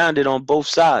Street surrounded on both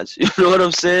sides. You know what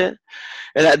I'm saying?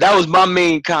 And that was my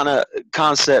main kind of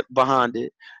concept behind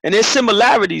it. And there's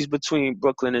similarities between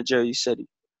Brooklyn and Jersey City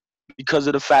because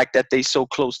of the fact that they so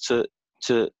close to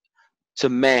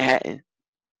Manhattan.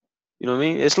 You know what I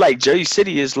mean? It's like Jersey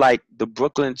City is like the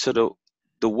Brooklyn to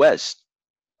the west.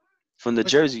 from the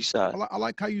Jersey side. I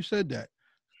like how you said that,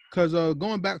 because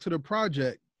going back to the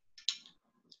project,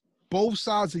 both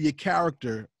sides of your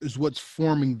character is what's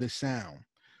forming the sound.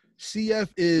 CF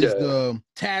is the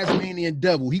Tasmanian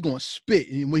devil. He gonna spit,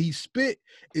 and when he spit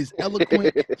is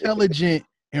eloquent, intelligent,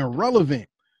 and relevant.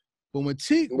 But when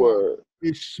Teak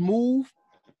is smooth,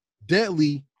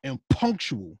 deadly, and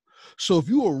punctual. So if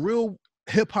you're a real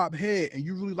hip hop head and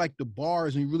you really like the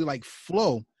bars and you really like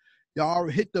flow, y'all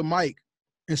hit the mic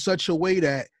in such a way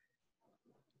that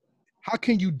how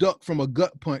can you duck from a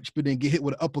gut punch but then get hit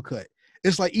with an uppercut?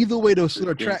 It's like either way the sort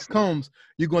of track comes,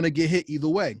 you're gonna get hit either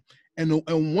way. And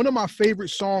one of my favorite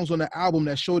songs on the album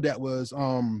that showed that was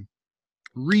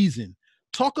Reason.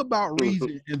 Talk about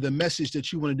Reason and the message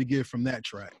that you wanted to give from that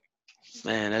track.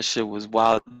 Man, that shit was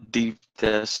wild deep,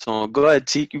 that song. Go ahead,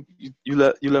 Teak. You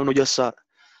let them know your side.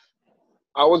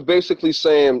 I was basically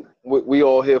saying we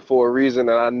all here for a reason,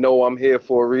 and I know I'm here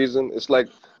for a reason. It's like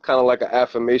kind of like an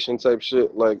affirmation type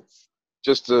shit, like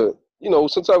just to,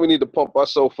 sometimes we need to pump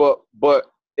ourselves up. But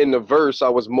in the verse, I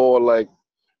was more like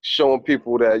showing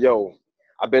people that, yo,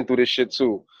 I've been through this shit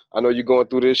too. I know you're going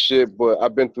through this shit, but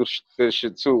I've been through this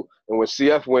shit too. And when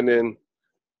CF went in,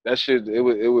 that shit, it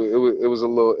was a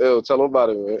little ill. Tell them about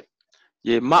it, man.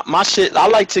 Yeah, my shit, I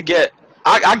like to get,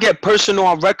 I get personal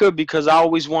on record because I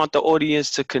always want the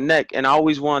audience to connect, and I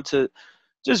always want to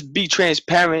just be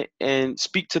transparent and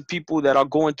speak to people that are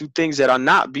going through things that are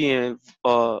not being,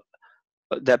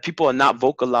 that people are not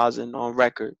vocalizing on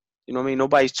record. You know what I mean?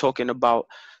 Nobody's talking about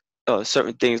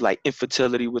certain things like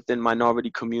infertility within minority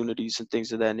communities and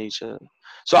things of that nature.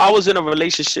 So I was in a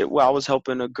relationship where I was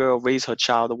helping a girl raise her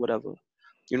child or whatever.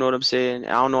 You know what I'm saying?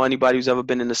 I don't know anybody who's ever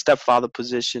been in the stepfather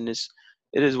position.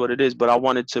 It is what it is. But I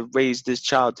wanted to raise this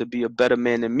child to be a better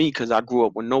man than me because I grew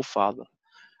up with no father.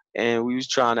 And we was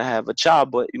trying to have a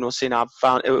child, but I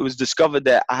found it was discovered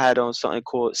that I had something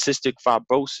called cystic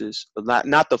fibrosis,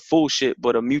 not the full shit,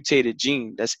 but a mutated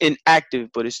gene that's inactive,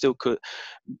 but it still could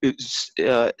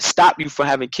stop you from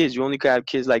having kids. You only could have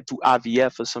kids like through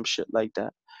IVF or some shit like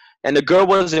that. And the girl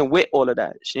wasn't with all of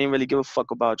that. She didn't really give a fuck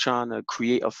about trying to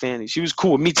create a family. She was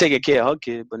cool with me taking care of her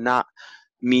kid, but not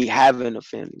me having a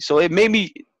family. So it made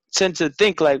me tend to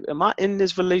think like, am I in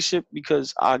this relationship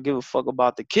because I give a fuck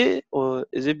about the kid, or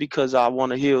is it because I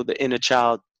want to heal the inner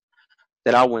child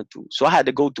that I went through? So I had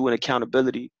to go through an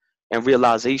accountability and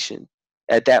realization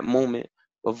at that moment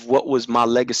of what was my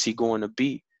legacy going to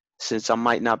be, since I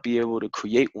might not be able to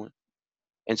create one.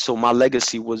 And so my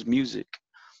legacy was music.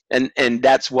 And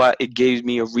that's why it gave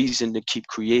me a reason to keep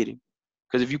creating.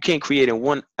 Because if you can't create in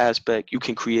one aspect, you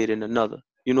can create in another.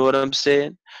 You know what I'm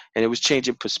saying? And it was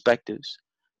changing perspectives.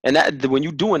 And that when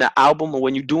you're doing an album or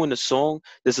when you're doing a song,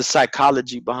 there's a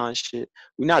psychology behind shit.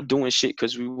 We're not doing shit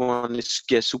because we want to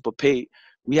get super paid.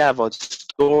 We have a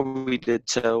story to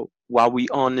tell while we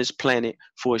on this planet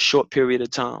for a short period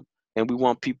of time. And we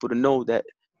want people to know that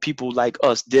people like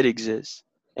us did exist.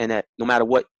 And that no matter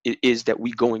what it is that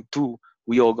we going through,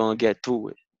 we all gonna get through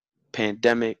it.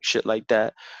 Pandemic, shit like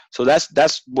that. So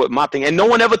that's what my thing. And no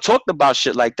one ever talked about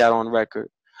shit like that on record.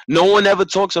 No one ever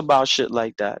talks about shit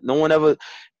like that. No one ever.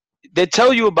 They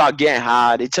tell you about getting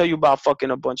high. They tell you about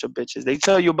fucking a bunch of bitches. They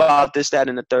tell you about this, that,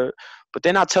 and the third. But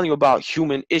they're not telling you about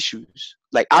human issues.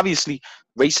 Like, obviously,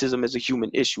 racism is a human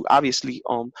issue. Obviously,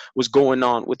 what's going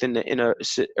on within the inner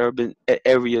urban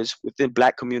areas, within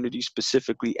black communities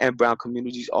specifically, and brown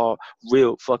communities are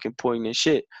real fucking poignant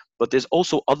shit. But there's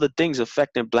also other things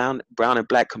affecting brown and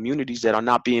black communities that are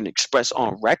not being expressed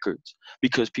on records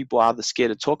because people are either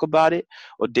scared to talk about it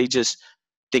or they just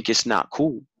think it's not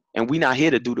cool. And we're not here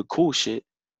to do the cool shit.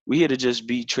 We're here to just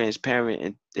be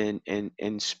transparent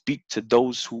and speak to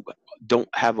those who don't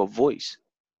have a voice,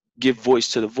 give voice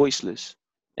to the voiceless.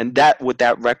 And what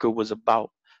that record was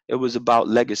about. It was about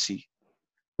legacy,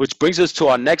 which brings us to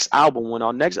our next album. When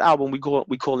our next album,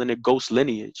 we calling it Ghost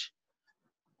Lineage.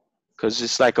 Because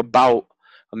it's like about,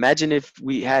 imagine if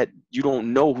you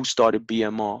don't know who started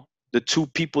BMR. The two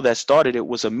people that started it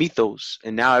was a mythos.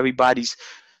 And now everybody's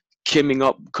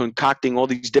concocting all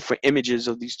these different images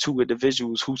of these two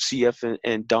individuals who CF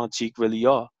and Dantique really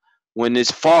are. When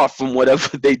it's far from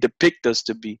whatever they depict us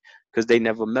to be. Because they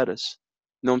never met us.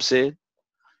 You know what I'm saying?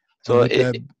 So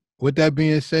with that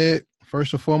being said,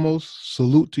 first and foremost,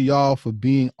 salute to y'all for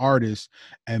being artists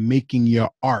and making your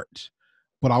art.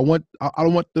 But I want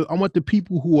the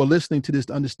people who are listening to this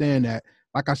to understand that,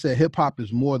 like I said, hip hop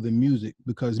is more than music,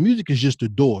 because music is just a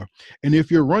door. And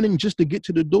if you're running just to get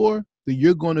to the door, then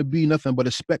you're going to be nothing but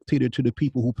a spectator to the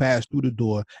people who pass through the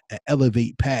door and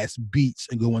elevate past beats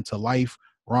and go into life,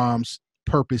 rhymes,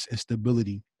 purpose, and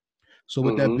stability. So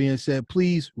with that being said,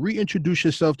 please reintroduce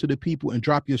yourself to the people and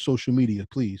drop your social media,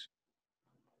 please.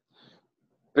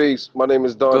 Peace. My name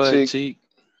is Don Go ahead, Teague.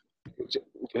 T.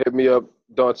 Hit me up,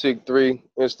 Don Teague3,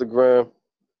 Instagram.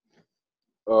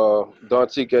 Don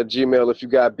Teague at Gmail. If you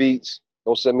got beats,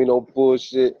 don't send me no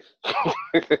bullshit.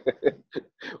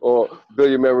 Or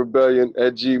Billionaire Rebellion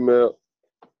at Gmail.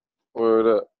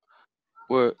 Word up.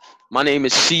 Word. My name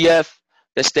is CF.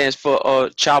 That stands for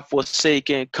Child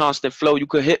Forsaken Constant Flow. You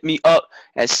could hit me up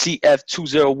at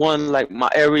CF201, like my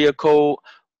area code.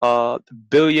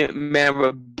 Billion Man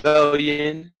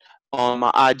Rebellion on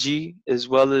my IG, as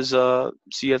well as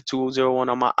CF201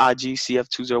 on my IG,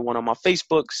 CF201 on my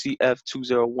Facebook,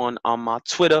 CF201 on my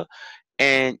Twitter.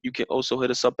 And you can also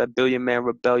hit us up at Billion Man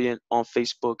Rebellion on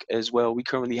Facebook as well. We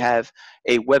currently have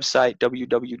a website,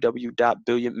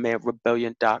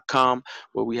 www.billionmanrebellion.com,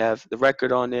 where we have the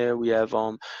record on there. We have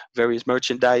various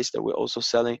merchandise that we're also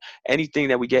selling. Anything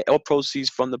that we get, all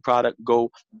proceeds from the product go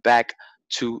back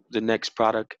to the next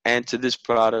product and to this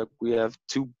product. We have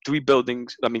three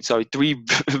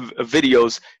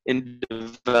videos in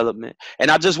development.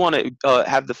 And I just want to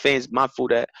have the fans mindful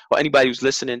that, or anybody who's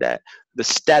listening, that the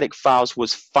Static Files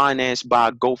was financed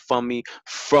by GoFundMe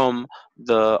from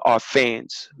our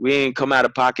fans. We ain't come out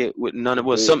of pocket with none of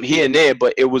it. Something here and there,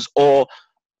 but it was all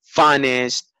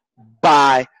financed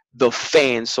by the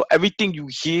fans. So everything you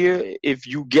hear, if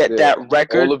you get that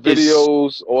record, all the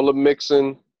videos, all the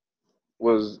mixing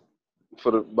was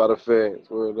by the fans.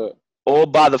 Word up. All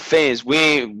by the fans. We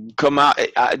ain't come out.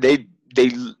 They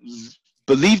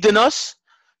believed in us,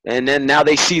 and then now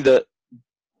they see the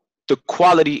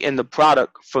quality in the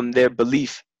product from their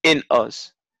belief in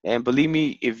us. And believe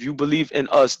me, if you believe in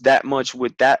us that much,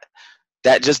 with that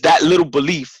little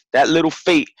belief, that little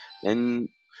faith, and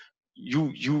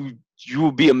you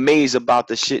will be amazed about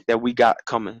the shit that we got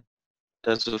coming.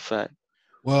 That's a fact.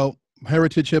 Well,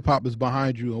 Heritage Hip Hop is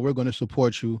behind you, and we're going to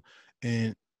support you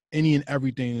in any and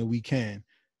everything that we can.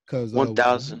 Because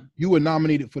 1,000. You were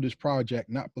nominated for this project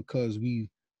not because we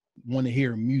want to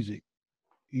hear music.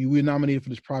 You were nominated for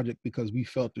this project because we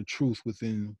felt the truth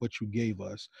within what you gave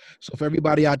us. So for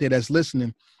everybody out there that's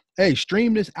listening, hey,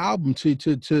 stream this album to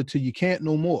You Can't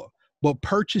No More. But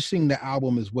purchasing the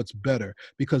album is what's better,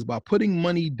 because by putting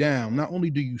money down, not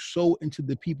only do you sow into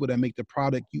the people that make the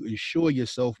product, you ensure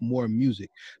yourself more music.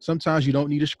 Sometimes you don't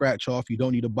need a scratch off, you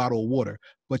don't need a bottle of water,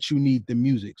 but you need the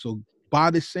music. So buy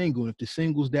the single. If the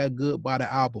single's that good, buy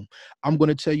the album. I'm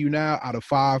gonna tell you now, out of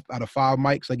five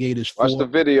mics, I gave this 4. Watch the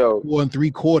video. 4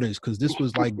 3/4, because this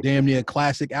was like damn near a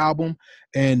classic album,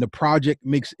 and the project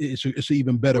makes it's an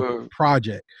even better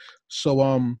project.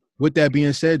 So with that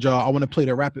being said, y'all, I want to play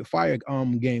the rapid fire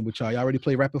game with y'all. Y'all ready to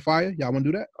play rapid fire? Y'all want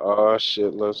to do that? Oh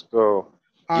shit, let's go.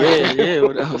 Yeah.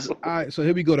 What else? All right, so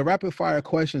here we go. The rapid fire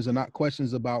questions are not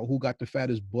questions about who got the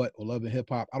fattest butt or loving hip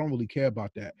hop. I don't really care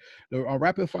about that. The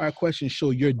rapid fire questions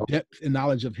show your depth and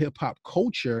knowledge of hip hop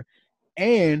culture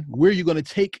and where you're going to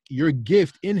take your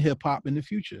gift in hip hop in the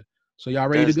future. So y'all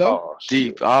ready to go?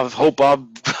 Deep. I hope I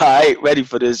ain't ready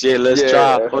for this. Yeah, let's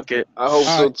try. Okay. I hope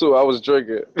so too. I was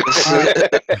drinking.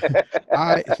 All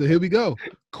right, so here we go.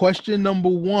 Question number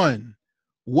 1.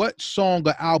 What song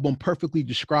or album perfectly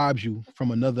describes you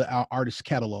from another artist's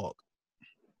catalog?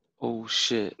 Oh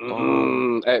shit.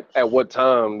 At what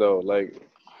time though? Like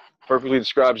perfectly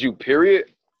describes you, period?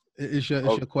 It's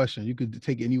your question. You could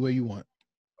take it any way you want.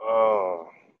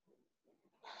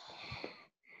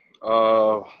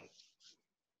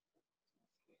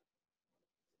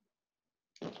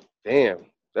 Damn,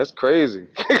 that's crazy.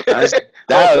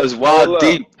 That was wild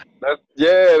deep.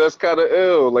 That's kind of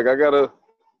ill. Like I gotta.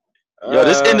 Yo,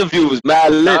 this interview was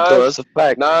mad lit though. That's a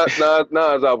fact. Nas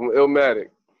album, Illmatic.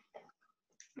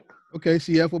 Okay,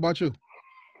 CF, what about you?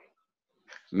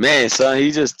 Man, son,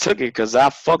 he just took it because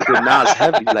I fuck with Nas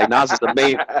heavy. Like Nas is the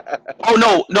main.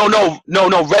 Oh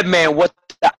no, Redman. What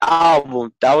the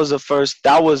album? That was the first.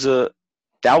 That was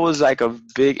like a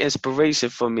big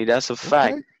inspiration for me. That's a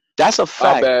fact. Okay. That's a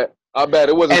fact. I bet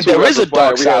it wasn't. And there is a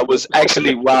dark side. Was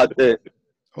actually wild there.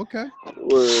 Okay.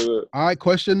 All right.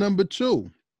 Question number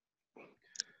 2.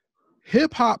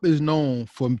 Hip hop is known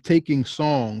for taking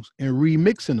songs and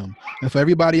remixing them. And for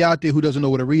everybody out there who doesn't know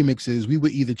what a remix is, we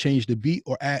would either change the beat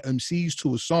or add MCs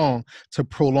to a song to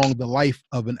prolong the life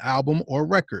of an album or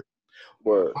record.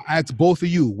 Word. I ask both of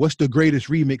you, what's the greatest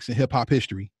remix in hip hop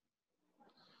history?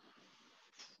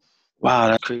 Wow,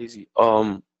 that's crazy.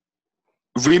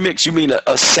 Remix, you mean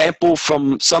a sample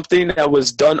from something that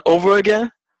was done over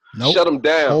again? Nope. Shut them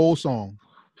down. Whole song.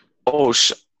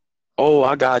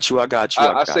 I got you.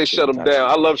 I say shut them down.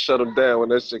 I love Shut them down when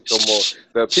that shit come on.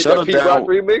 That Pete Rock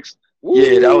remix. Woo.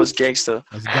 Yeah, that was gangster.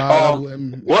 What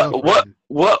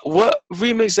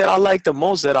remix that I like the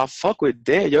most that I fuck with?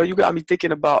 Damn, yo, you got me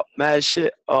thinking about mad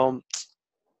shit.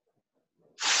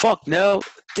 fuck now.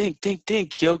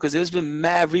 Think, yo, because there's been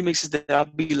mad remixes that I'll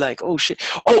be like, oh shit.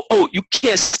 Oh, you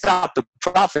can't stop the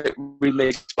Prophet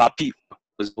remix by Pete.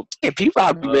 Pete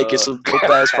Rock be making some dope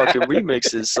ass fucking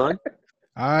remixes, son.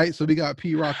 All right, so we got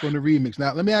Pete Rock on the remix.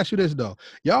 Now, let me ask you this though.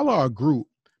 Y'all are a group,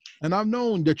 and I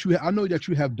know that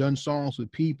you have done songs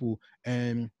with people,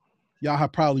 and y'all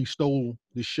have probably stole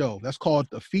the show. That's called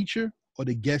the feature or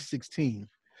the guest 16,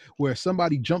 where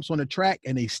somebody jumps on a track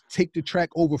and they take the track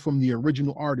over from the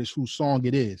original artist whose song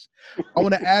it is. I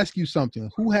want to ask you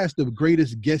something. Who has the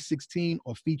greatest guest 16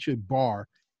 or featured bar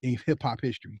in hip hop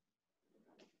history?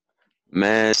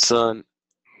 Man, son.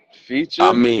 Feature?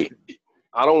 I mean,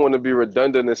 I don't want to be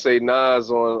redundant and say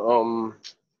Nas on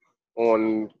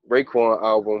Raekwon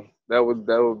album. That would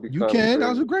be. You can. That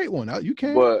was a great one. You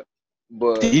can.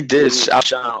 But he did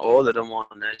outshine all of them on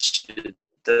that shit.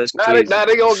 That's crazy.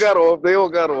 They all got off. They all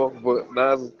got off. But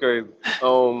Nas is crazy.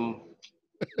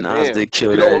 Nas did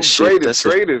kill that shit. That's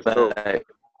greatest.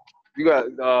 We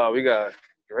got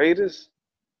greatest.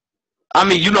 I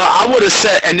mean, I would have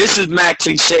said, and this is mad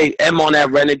cliche, M on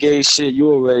that Renegade shit.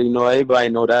 You already know. Everybody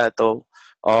know that though.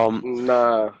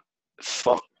 Nah.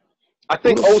 Fuck. I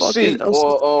think OC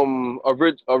or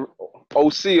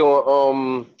OC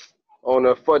on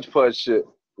a Fudge shit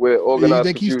with Organized You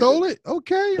think Confusion. He stole it?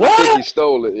 Okay. What? I think he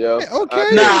stole it, yeah. Okay.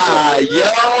 Nah, yo.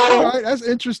 All right, that's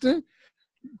interesting.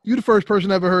 You the first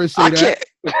person I ever heard say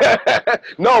that.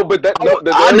 No, but the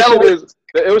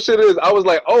ill shit is I was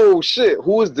like, oh shit,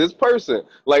 who is this person?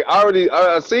 Like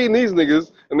I seen these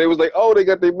niggas and they was like, oh, they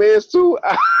got their mans too.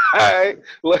 Like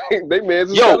they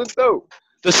mans is kind of dope.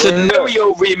 The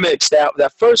Scenario remix,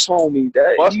 that first homie,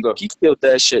 he killed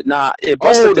that shit. Nah,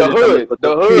 Busta the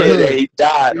Hood. Yeah, he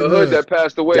died. The Hood that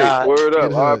passed away. Died. Word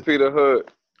up, R.I.P. the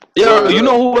Hood. Yo, you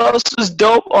know who else is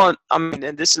dope on? I mean,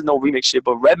 and this is no remix shit,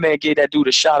 but Redman gave that dude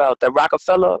a shout out. That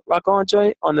Rockefeller Rock On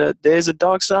joint on the There's a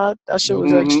Dark Side. That shit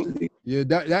was actually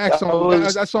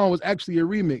that song was actually a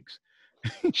remix.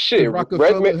 Shit, Redman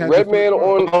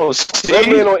on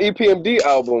EPMD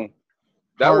album.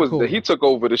 That was he took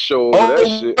over the show over that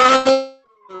shit.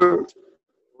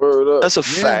 Word up. That's a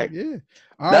fact. Yeah.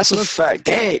 That's a fact.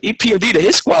 Damn, EPMD,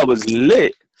 his squad was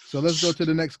lit. So let's go to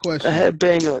the next question. A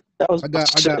headbanger. That was I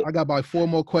got about 4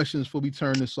 more questions before we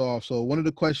turn this off. So one of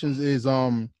the questions is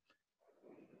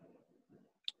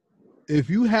if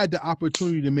you had the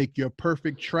opportunity to make your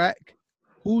perfect track,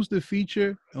 who's the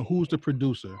feature and who's the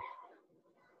producer?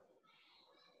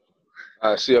 All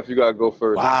right, see if you gotta go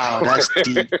first. Wow, that's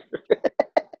deep.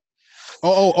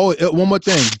 One more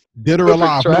thing. Dead or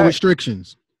alive, no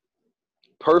restrictions.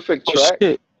 Perfect track?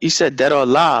 Shit. He said dead or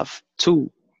alive, too.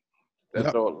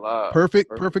 Dead or alive.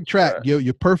 Perfect track.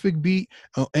 Your perfect beat.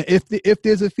 And if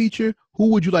there's a feature, who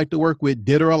would you like to work with?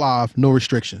 Dead or alive, no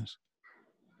restrictions.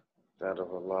 Dead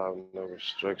or alive, no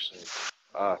restrictions.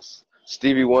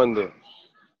 Stevie Wonder.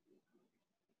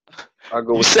 I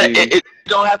go with Stevie. It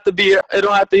don't have to be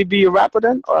a rapper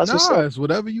then? Or it's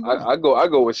whatever you want. I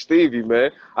go with Stevie,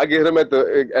 man. I get him at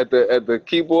the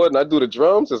keyboard and I do the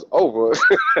drums. It's over.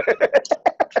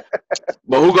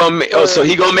 But who gonna make? Oh, so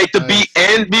he gonna make the beat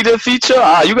and be the feature?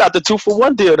 You got the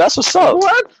 2-for-1 deal. That's what's up.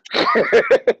 What?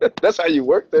 That's how you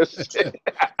work that shit.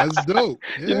 That's dope.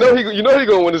 Yeah. You know he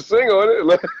gonna want to sing on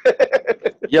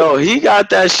it. Yo, he got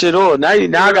that shit on. Now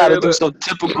I gotta do some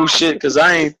typical shit because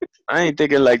I ain't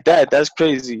thinking like that. That's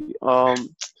crazy.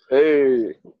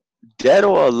 Hey. Dead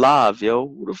or alive, yo?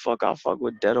 Who the fuck I fuck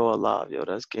with Dead or Alive, yo?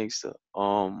 That's gangster.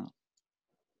 Who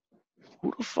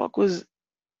the fuck was?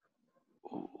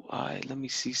 All right, let me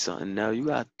see something now. You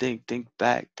gotta think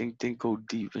back, think, go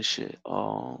deep and shit.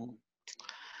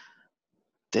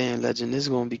 Damn, Legend, this is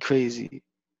gonna be crazy.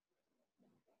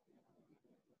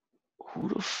 Who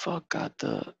the fuck got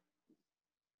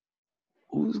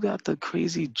who's got the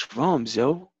crazy drums,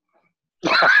 yo?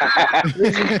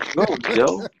 Crazy drums,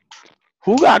 yo.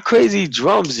 Who got crazy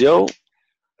drums, yo?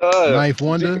 Knife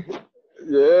Wonder.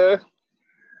 Yeah.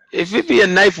 If it be a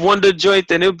Knife Wonder joint,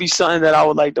 then it would be something that I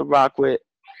would like to rock with.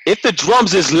 If the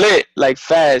drums is lit, like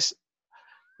fast,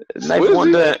 Knife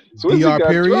Wonder. DR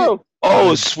period.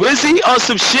 Oh, Swizzy on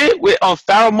some shit with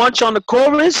Pharoah Monch on the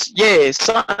chorus? Yeah,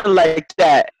 something like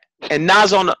that. And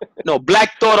Nas on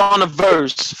Black Thought on the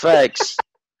verse. Facts.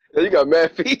 You got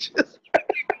mad features.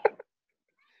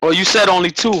 Well, you said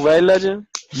only 2, right, Legend?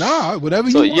 Nah, whatever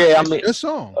you want. Yeah, I mean, a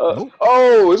song.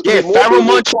 Pharoah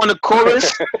Monch on the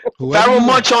chorus. Pharoah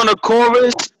Monch on the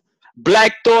chorus.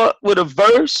 Black Thought with a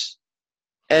verse,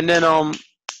 and then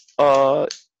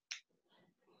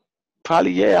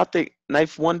probably I think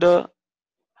Knife Wonder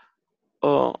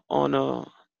on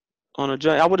a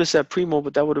joint. I would have said Primo,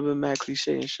 but that would have been mad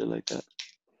cliche and shit like that.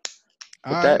 But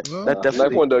All right, that well, that Knife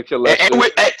definitely. Wonder kill that And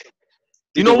shit.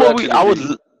 you He know can what rap to the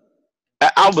beat.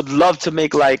 I would love to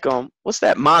make like what's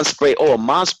that Monspray? Oh, a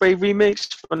Monspray remix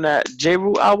from that J.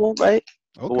 Rule album, right?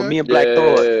 Or okay, me and Black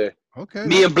Thought. Yeah. okay.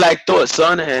 Me and Black Thought,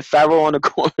 son, and Pharaoh on the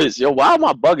chorus. Yo, why am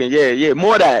I bugging? Yeah,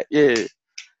 more of that. Yeah,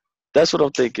 that's what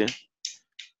I'm thinking.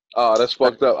 Oh, that's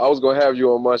Like, fucked up. I was gonna have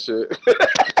you on my shit.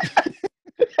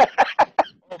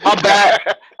 my bad.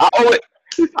 I owe it.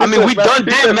 I He mean, we done he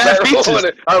did said mad Pharaoh features. on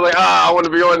it. I was like, I want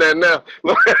to be on that now.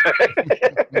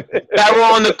 Pharaoh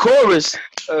on the chorus.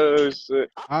 Oh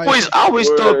shit. All right, so I always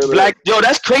thought Word up. Black. Yo,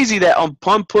 that's crazy that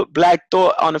Pun put Black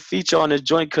Thought on a feature on his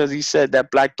joint because he said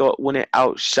that Black Thought wouldn't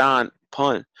outshine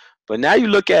Pun. But now you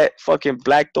look at fucking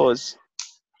Black Thought's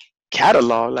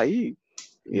catalog, like he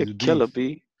a he's a killer, beast.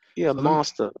 B. He a So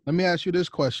monster. let me ask you this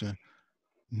question.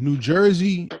 New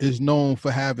Jersey is known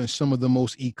for having some of the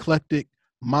most eclectic,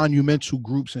 monumental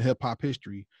groups in hip hop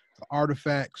history. The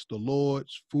Artifacts, the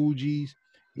Lords, Fugees,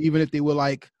 even if they were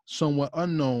like somewhat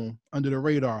unknown under the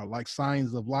radar, like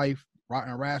Signs of Life,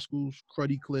 Rotten Rascals,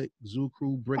 Cruddy Click, Zoo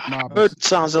Crew, Brick Mob. Heard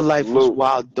Sounds of Life was Salute.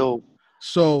 wild dope.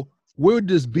 So where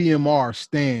does BMR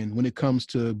stand when it comes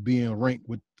to being ranked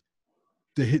with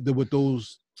with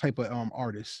those type of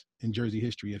artists in Jersey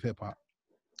history of hip hop?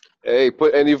 Hey,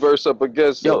 put any verse up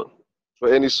against it. Yo,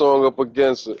 Put any song up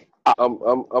against it. I,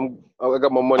 I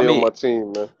got my money I on mean, my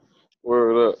team, man.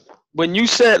 Word up. when you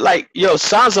said like, yo,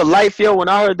 Sounds of Life, yo, when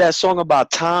I heard that song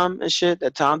about time and shit,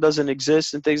 that time doesn't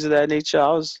exist and things of that nature,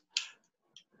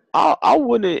 I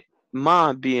wouldn't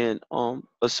mind being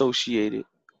associated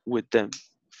with them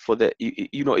for that.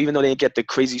 You know, even though they didn't get the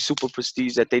crazy super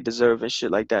prestige that they deserve and shit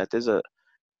like that, there's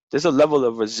a level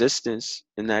of resistance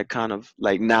in that kind of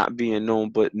like not being known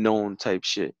but known type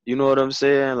shit. You know what I'm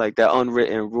saying? Like that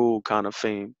unwritten rule kind of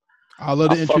fame. I'll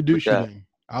let I it fuck with introduce you that. then.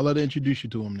 I'll let it introduce you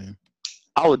to him then.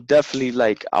 I would definitely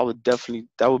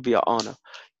that would be an honor.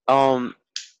 Um,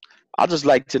 I just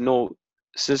like to know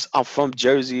since I'm from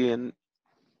Jersey and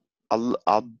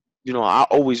I you know I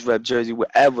always rep Jersey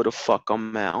wherever the fuck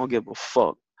I'm at. I don't give a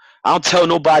fuck. I don't tell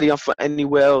nobody I'm from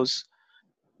anywhere else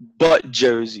but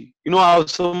Jersey. You know how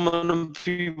some of them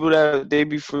people that they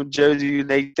be from Jersey,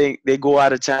 they think they go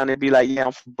out of town and be like, yeah,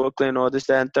 I'm from Brooklyn or this,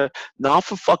 that, and third. No, I'm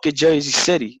from fucking Jersey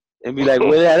City. And be like,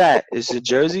 where that at? It's a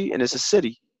Jersey and it's a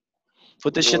city.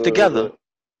 Put this shit together. Word up.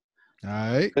 All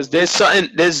right. Because there's something,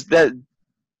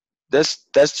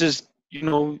 that's just, you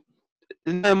know,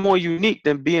 nothing more unique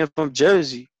than being from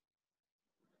Jersey.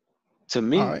 To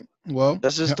me, All right. Well,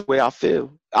 that's just the way I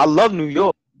feel. I love New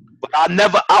York. But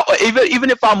even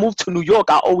if I move to New York,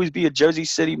 I'll always be a Jersey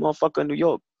City motherfucker in New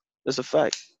York. That's a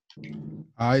fact.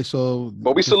 all right. So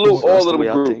But we salute That's all the of them way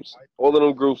I think. groups. All of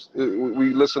them groups.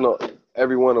 We listen to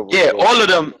every one of them. Yeah, So all of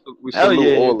them. we Hell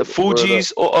salute yeah. all The of them. Word up.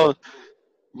 Fugees or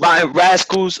Ryan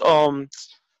Rascals,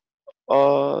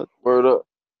 Word up.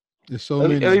 there's so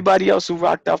many. everybody else who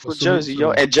rocked out for Well, salute Jersey, to yo.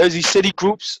 them. And Jersey City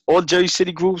groups, all Jersey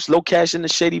City groups, Low Cash and the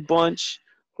Shady Bunch,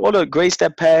 all the greats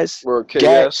that passed, Word KS.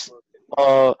 Gaps,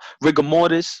 Rigor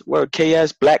Mortis, where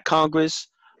KS, Black Congress,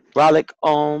 Rollick,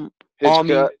 Army,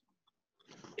 Hitchcock.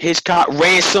 Hitchcock,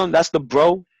 Ransom, that's the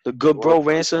bro, the good bro,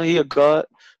 Ransom, he a god.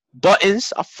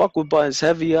 Buttons, I fuck with Buttons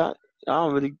heavy. I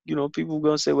don't really, you know, people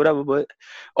gonna say whatever, but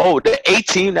the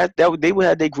 18, that they would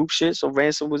have their group shit. So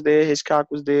Ransom was there, Hitchcock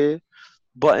was there,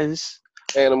 Buttons,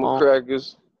 Animal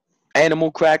Crackers.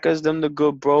 Animal Crackers, them the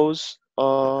good bros.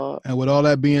 And with all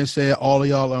that being said, all of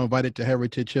y'all are invited to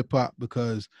Heritage Hip Hop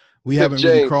because we Pip haven't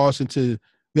really J. crossed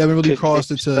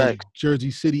into Facts.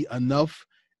 Jersey City enough,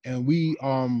 and we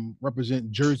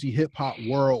represent Jersey hip hop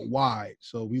worldwide.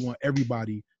 So we want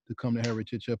everybody to come to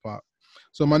Heritage Hip Hop.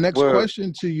 So my next Word.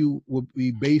 question to you would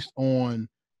be based on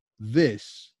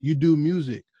this. You do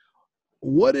music.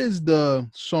 What is the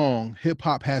song hip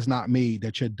hop has not made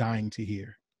that you're dying to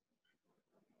hear?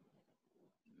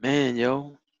 Man,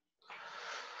 yo,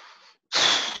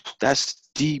 that's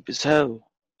deep as hell.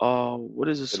 What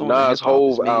is the song? that Nas hip-hop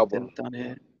has Hove made album. that done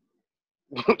here?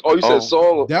 Oh, you said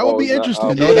song? That would Oh, be not interesting.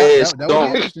 album. No, Yes, that would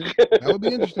song. be interesting. That would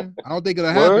be interesting. I don't think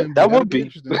it'll Word? happen. That But would be.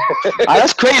 interesting.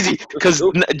 That's crazy because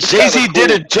Jay-Z Kinda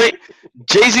did a cool. joint.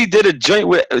 Jay-Z did a joint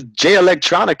with Jay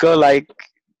Electronica. Like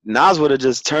Nas would have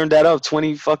just turned that up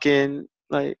 20 fucking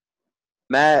like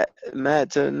mad to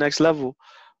the next level.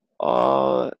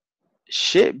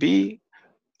 Shit, B.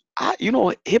 You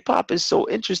know, hip hop is so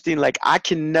interesting. Like I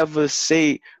can never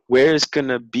say where it's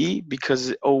gonna be because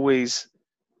it always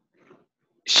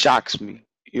shocks me.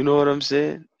 You know what I'm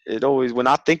saying? It always when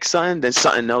I think something, then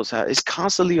something else. It's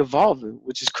constantly evolving,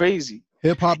 which is crazy.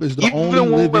 Hip hop is the Even only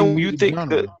when living you music think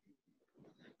genre. that,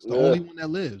 It's the Yeah. only one that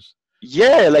lives.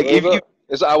 yeah, like Word up.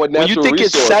 It's our When you natural think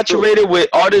it's resource too. saturated with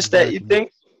artists that you Exactly.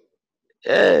 think,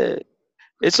 yeah,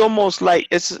 it's almost like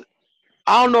it's.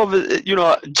 I don't know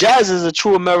if jazz is a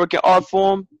true American art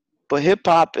form, but hip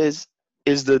hop is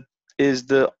the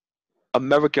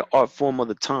American art form of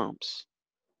the times.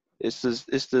 It's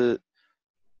The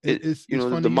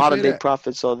funny you modern say day that.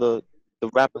 prophets are the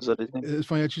rappers of the thing. It's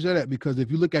funny that you say that because if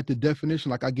you look at the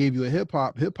definition, like I gave you a hip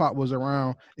hop was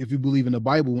around, if you believe in the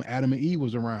Bible, when Adam and Eve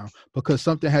was around, because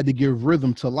something had to give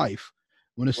rhythm to life.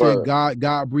 When it said Word.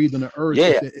 God breathed on the earth, it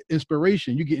Yeah, said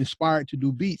inspiration. You get inspired to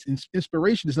do beats.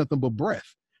 Inspiration is nothing but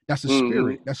breath. That's a Mm-hmm.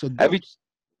 spirit. That's a every ghost.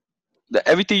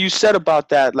 everything you said about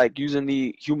that, like using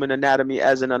the human anatomy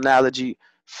as an analogy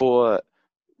for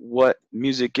what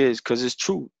music is, because it's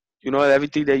true.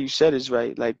 Everything that you said is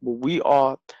right. Like what we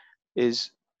are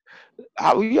is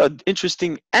how we are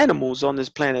interesting animals on this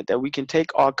planet that we can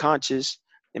take our conscious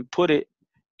and put it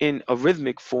in a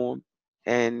rhythmic form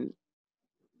and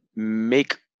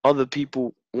make other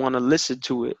people want to listen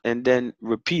to it and then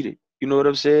repeat it. You know what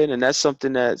I'm saying? And that's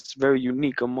something that's very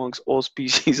unique amongst all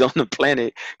species on the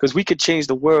planet because we could change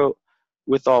the world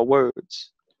with our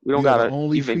words. We don't We are the gotta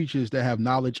only even. creatures that have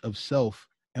knowledge of self,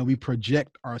 and we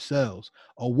project ourselves.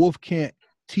 A wolf can't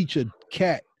teach a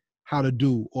cat how to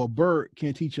do, or a bird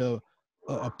can't teach a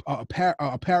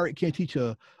parrot can't teach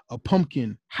a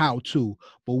pumpkin how to,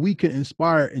 but we can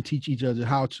inspire and teach each other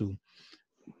how to.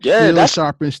 Yeah, Steel that's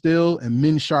sharpen steel, and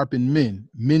men sharpen men.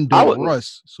 Men I don't would.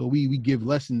 rust, so we give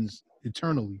lessons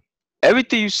eternally.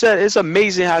 Everything you said, it's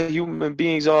amazing how human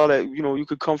beings are. That you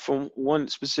could come from one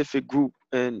specific group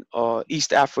in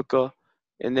East Africa,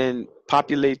 and then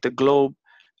populate the globe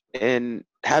and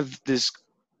have this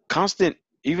constant.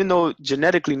 Even though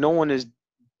genetically no one is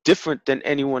different than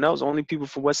anyone else, only people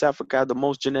from West Africa have the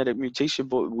most genetic mutation,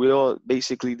 but we're all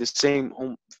basically the same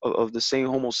of the same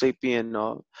Homo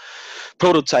sapien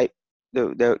prototype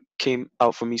that came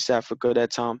out from East Africa at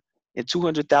that time. In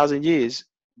 200,000 years,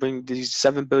 bring these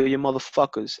 7 billion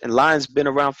motherfuckers. And lions been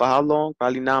around for how long?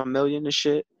 Probably 9 million and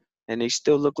shit. And they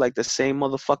still look like the same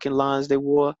motherfucking lions they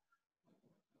wore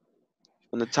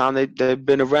from the time they've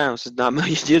been around since 9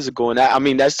 million years ago. And I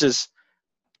mean, that's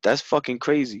fucking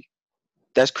crazy.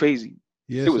 That's crazy.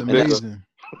 It Yes, was And bigger. that's amazing.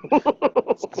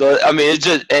 so. I mean, it's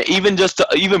just even just to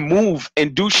even move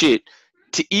and do shit,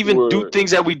 to even do Word.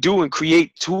 things that we do and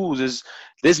create tools.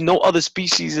 There's no other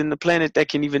species in the planet that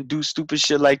can even do stupid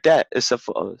shit like that except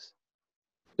for us.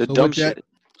 The So dumb with that, shit.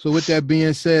 so with that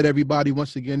being said, everybody,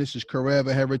 once again, this is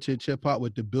Forever Heritage Hip Hop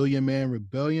with the Billion Man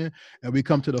Rebellion, and we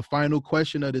come to the final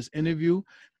question of this interview.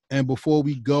 And before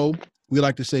we go, we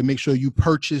like to say, make sure you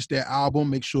purchase their album.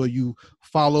 Make sure you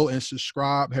follow and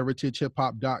subscribe.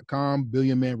 HeritageHipHop.com,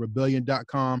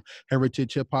 BillionManRebellion.com,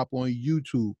 Heritage Hip Hop on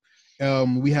YouTube.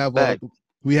 We have Back.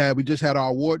 we just had our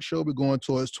award show. We're going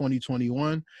towards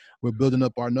 2021. We're building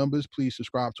up our numbers. Please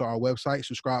subscribe to our website.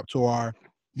 Subscribe to our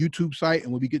YouTube site,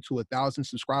 and when we get to 1,000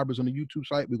 subscribers on the YouTube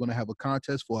site, we're going to have a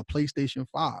contest for a PlayStation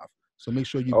 5. So make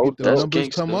sure you Oh, get them That's dope. numbers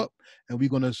come gangster. up, and we're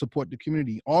going to support the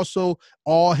community. Also,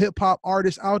 all hip hop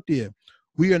artists out there,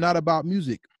 we are not about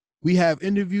music. We have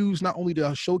interviews not only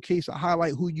to showcase or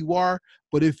highlight who you are,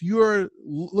 but if you're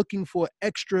looking for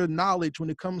extra knowledge when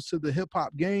it comes to the hip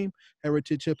hop game,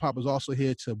 Heritage Hip Hop is also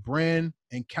here to brand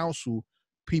and counsel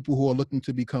people who are looking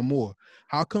to become more.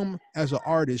 How come as an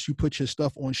artist you put your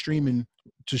stuff on streaming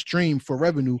to stream for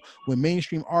revenue when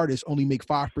mainstream artists only make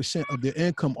 5% of their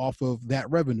income off of that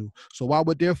revenue? So why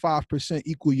would their 5%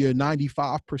 equal your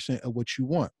 95% of what you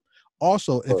want?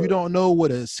 Also, if you Word. don't know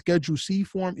what a Schedule C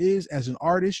form is as an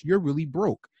artist, you're really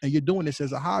broke and you're doing this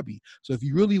as a hobby. So if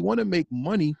you really want to make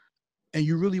money and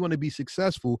you really want to be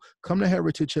successful, come to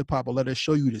Heritage Hip Hop and let us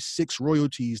show you the 6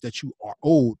 royalties that you are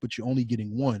owed, but you're only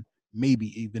getting 1,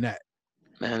 maybe even that.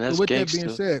 Man, So that's with that being gangster.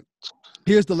 said,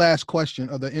 here's the last question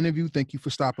of the interview. Thank you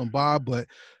for stopping by. But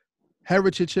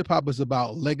Heritage Hip Hop is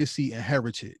about legacy and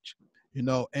heritage,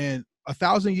 and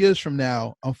 1,000 years from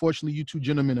now, unfortunately, you two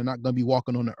gentlemen are not going to be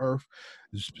walking on the earth,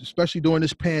 especially during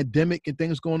this pandemic and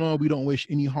things going on. We don't wish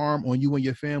any harm on you and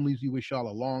your families. We wish y'all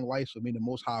a long life. So may the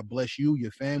Most High bless you, your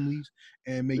families,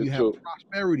 and may You you have too.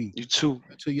 prosperity You too.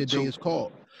 until You your day too. is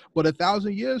called. But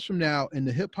 1,000 years from now, in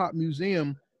the Hip Hop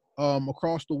Museum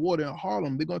across the water in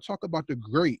Harlem, they're going to talk about the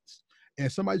greats,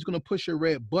 and somebody's going to push a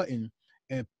red button,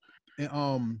 and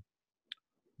and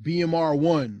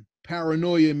BMR1,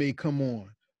 Paranoia may come on,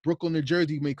 Brooklyn, New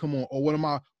Jersey may come on, or one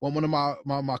of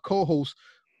my co-hosts,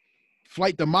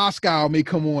 Flight to Moscow may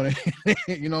come on.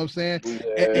 You know what I'm saying?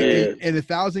 Yeah. And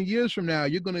 1,000 years from now,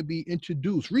 you're going to be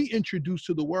reintroduced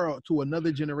to the world, to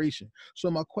another generation.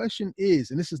 So my question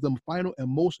is, and this is the final and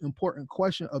most important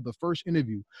question of the first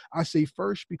interview. I say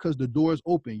first because the door is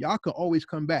open. Y'all can always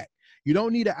come back. You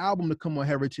don't need an album to come on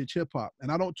Heritage Hip Hop.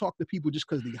 And I don't talk to people just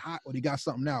because they hot or they got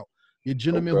something out. You're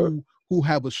gentlemen who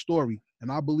have a story. And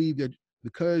I believe that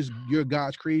because you're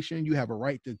God's creation, you have a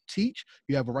right to teach,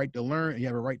 you have a right to learn, and you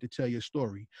have a right to tell your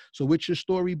story. So with your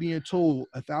story being told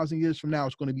 1,000 years from now,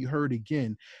 it's going to be heard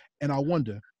again. And I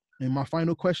wonder, and my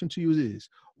final question to you is,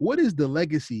 what is the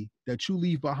legacy that you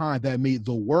leave behind that made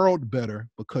the world better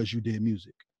because you did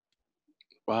music?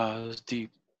 Wow, that's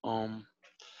deep. The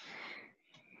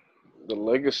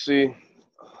legacy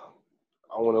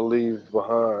I want to leave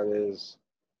behind is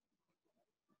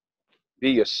be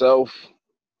yourself.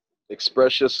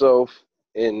 Express yourself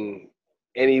in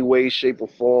any way, shape, or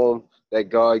form that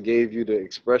God gave you to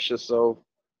express yourself.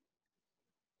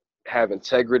 Have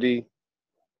integrity.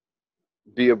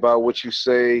 Be about what you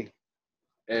say,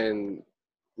 and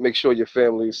make sure your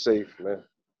family is safe, man.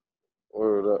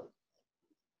 Word up.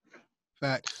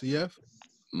 Facts, CF?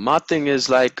 My thing is,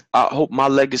 like, I hope my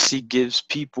legacy gives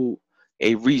people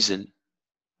a reason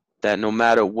that no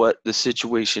matter what the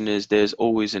situation is, there's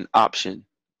always an option.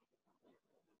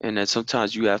 And that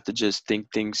sometimes you have to just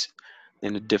think things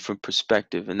in a different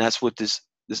perspective. And that's what this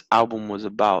album was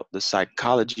about. The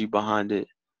psychology behind it,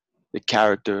 the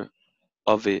character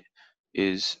of it,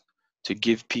 is to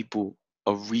give people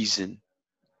a reason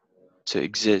to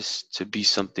exist, to be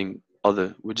something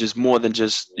other, which is more than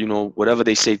just, you know, whatever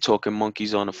they say, talking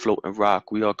monkeys on a floating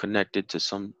rock. We are connected to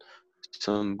some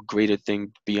greater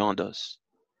thing beyond us.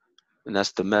 And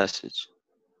that's the message.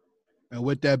 And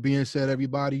with that being said,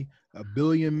 everybody, a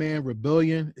Billion Man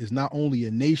Rebellion is not only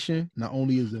a nation, not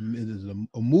only is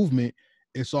a movement,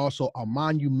 it's also a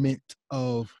monument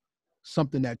of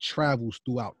something that travels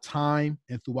throughout time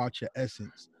and throughout your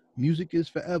essence. Music is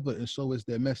forever, and so is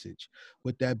their message.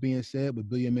 With that being said, with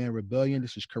Billion Man Rebellion,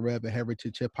 this is Karev at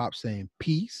Heritage Hip Hop saying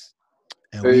peace,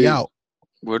 and we out.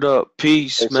 Word up.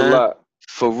 Peace, Thanks man. a lot.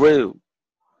 For real.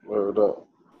 Word up.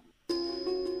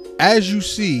 As you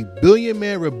see, Billion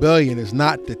Man Rebellion is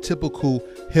not the typical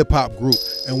hip-hop group.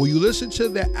 And when you listen to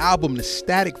their album, The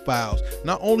Static Files,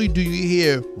 not only do you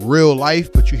hear real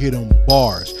life, but you hear them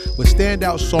bars with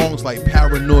standout songs like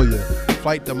Paranoia,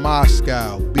 Flight to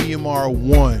Moscow, BMR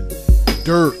 1,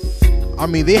 Dirt. I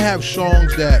mean, they have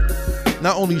songs that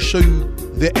not only show you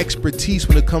their expertise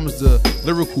when it comes to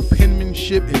lyrical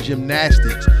penmanship and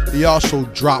gymnastics, they also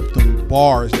drop them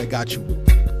bars that got you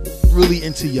really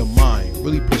into your mind,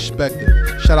 really perspective.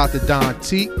 Shout out to Don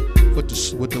T with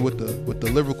the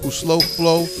lyrical slow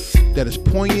flow that is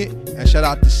poignant, and shout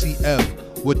out to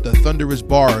CF with the thunderous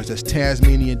bars that's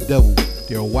Tasmanian Devil.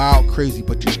 They're wild, crazy,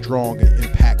 but you're strong and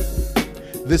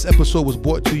impactful. This episode was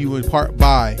brought to you in part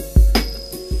by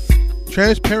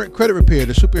Transparent Credit Repair,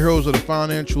 the superheroes of the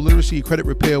financial literacy credit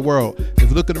repair world. If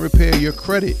you're looking to repair your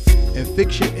credit and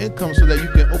fix your income so that you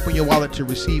can open your wallet to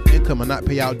receive income and not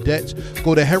pay out debts,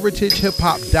 go to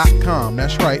heritagehiphop.com.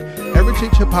 That's right,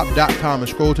 heritagehiphop.com, and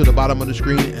scroll to the bottom of the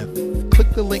screen and click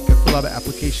the link and fill out an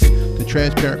application to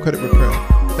Transparent Credit Repair.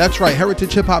 That's right,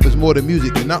 Heritage Hip Hop is more than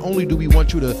music, and not only do we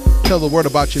want you to tell the world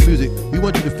about your music, we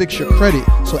want you to fix your credit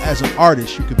so as an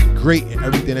artist you can be great in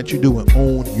everything that you do and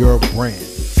own your brand.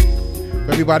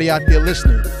 For everybody out there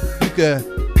listening, you can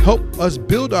help us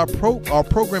build our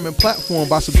program and platform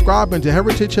by subscribing to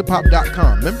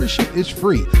heritagehiphop.com. Membership is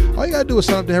free. All you gotta do is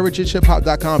sign up to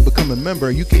heritagehiphop.com and become a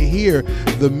member. You can hear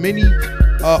the many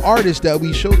artists that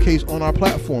we showcase on our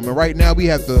platform. And right now we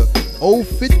have the Old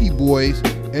 50 Boys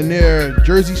and their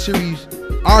Jersey Series,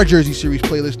 our Jersey Series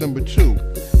playlist number 2,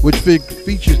 which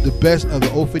features the best of the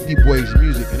Old 50 Boys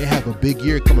music. And they have a big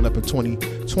year coming up in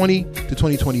 2020 to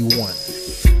 2021.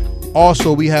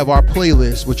 Also, we have our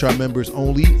playlists, which are members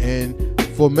only, and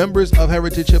for members of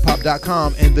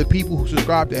heritagehiphop.com and the people who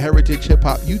subscribe to Heritage Hip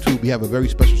Hop YouTube, we have a very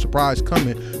special surprise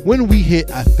coming when we hit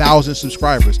 1,000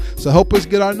 subscribers. So help us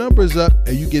get our numbers up,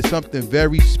 and you get something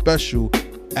very special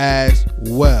as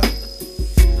well.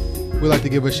 We'd like to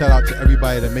give a shout out to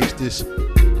everybody that makes this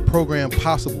program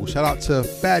possible. Shout out to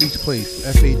Fatty's Place,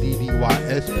 FADDYSPLACE on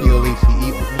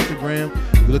Instagram.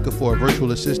 If you're looking for a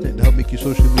virtual assistant to help make your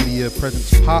social media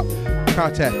presence pop,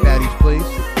 contact Fatty's Place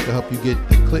to help you get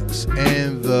the clicks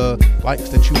and the likes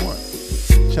that you want.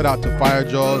 Shout out to Fire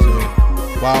Jaws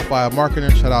and Wildfire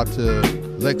Marketing. Shout out to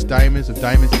Lex Diamonds of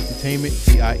Diamonds Entertainment,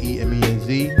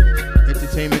 DIEMENZ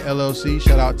Entertainment LLC.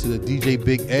 Shout out to the DJ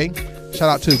Big A. Shout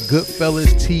out to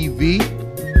Goodfellas TV,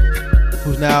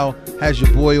 who's now has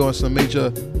your boy on some major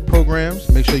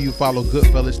programs. Make sure you follow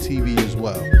Goodfellas TV as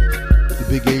well. The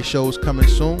Big A Show is coming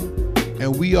soon,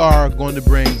 and we are going to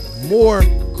bring more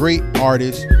great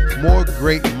artists, more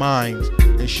great minds,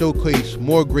 and showcase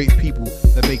more great people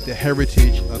that make the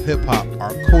heritage of hip-hop,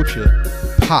 our culture,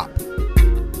 pop,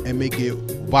 and make it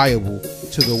viable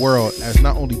to the world as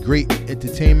not only great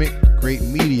entertainment, great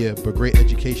media, but great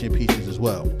education pieces as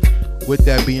well. With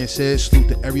that being said, salute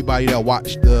to everybody that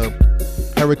watched the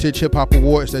Heritage Hip Hop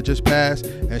Awards that just passed,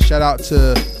 and shout out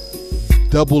to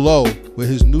Double O with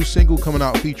his new single coming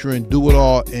out featuring Do It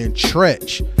All and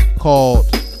Tretch called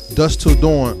Dusk Till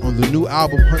Dawn on the new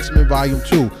album Huntsman Volume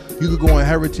 2. You can go on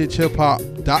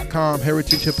heritagehiphop.com,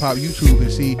 Heritage Hip Hop YouTube,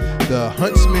 and see the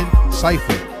Huntsman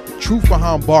Cypher. Truth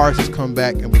Behind Bars has come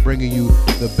back, and we're bringing you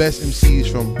the best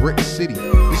MCs from Brick City.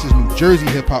 This is New Jersey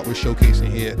hip hop we're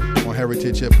showcasing here on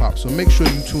Heritage Hip Hop. So make sure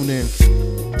you tune in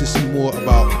to see more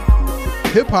about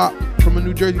hip hop from a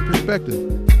New Jersey perspective.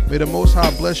 May the Most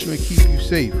High bless you and keep you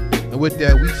safe. And with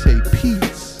that, we say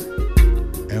peace,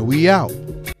 and we out.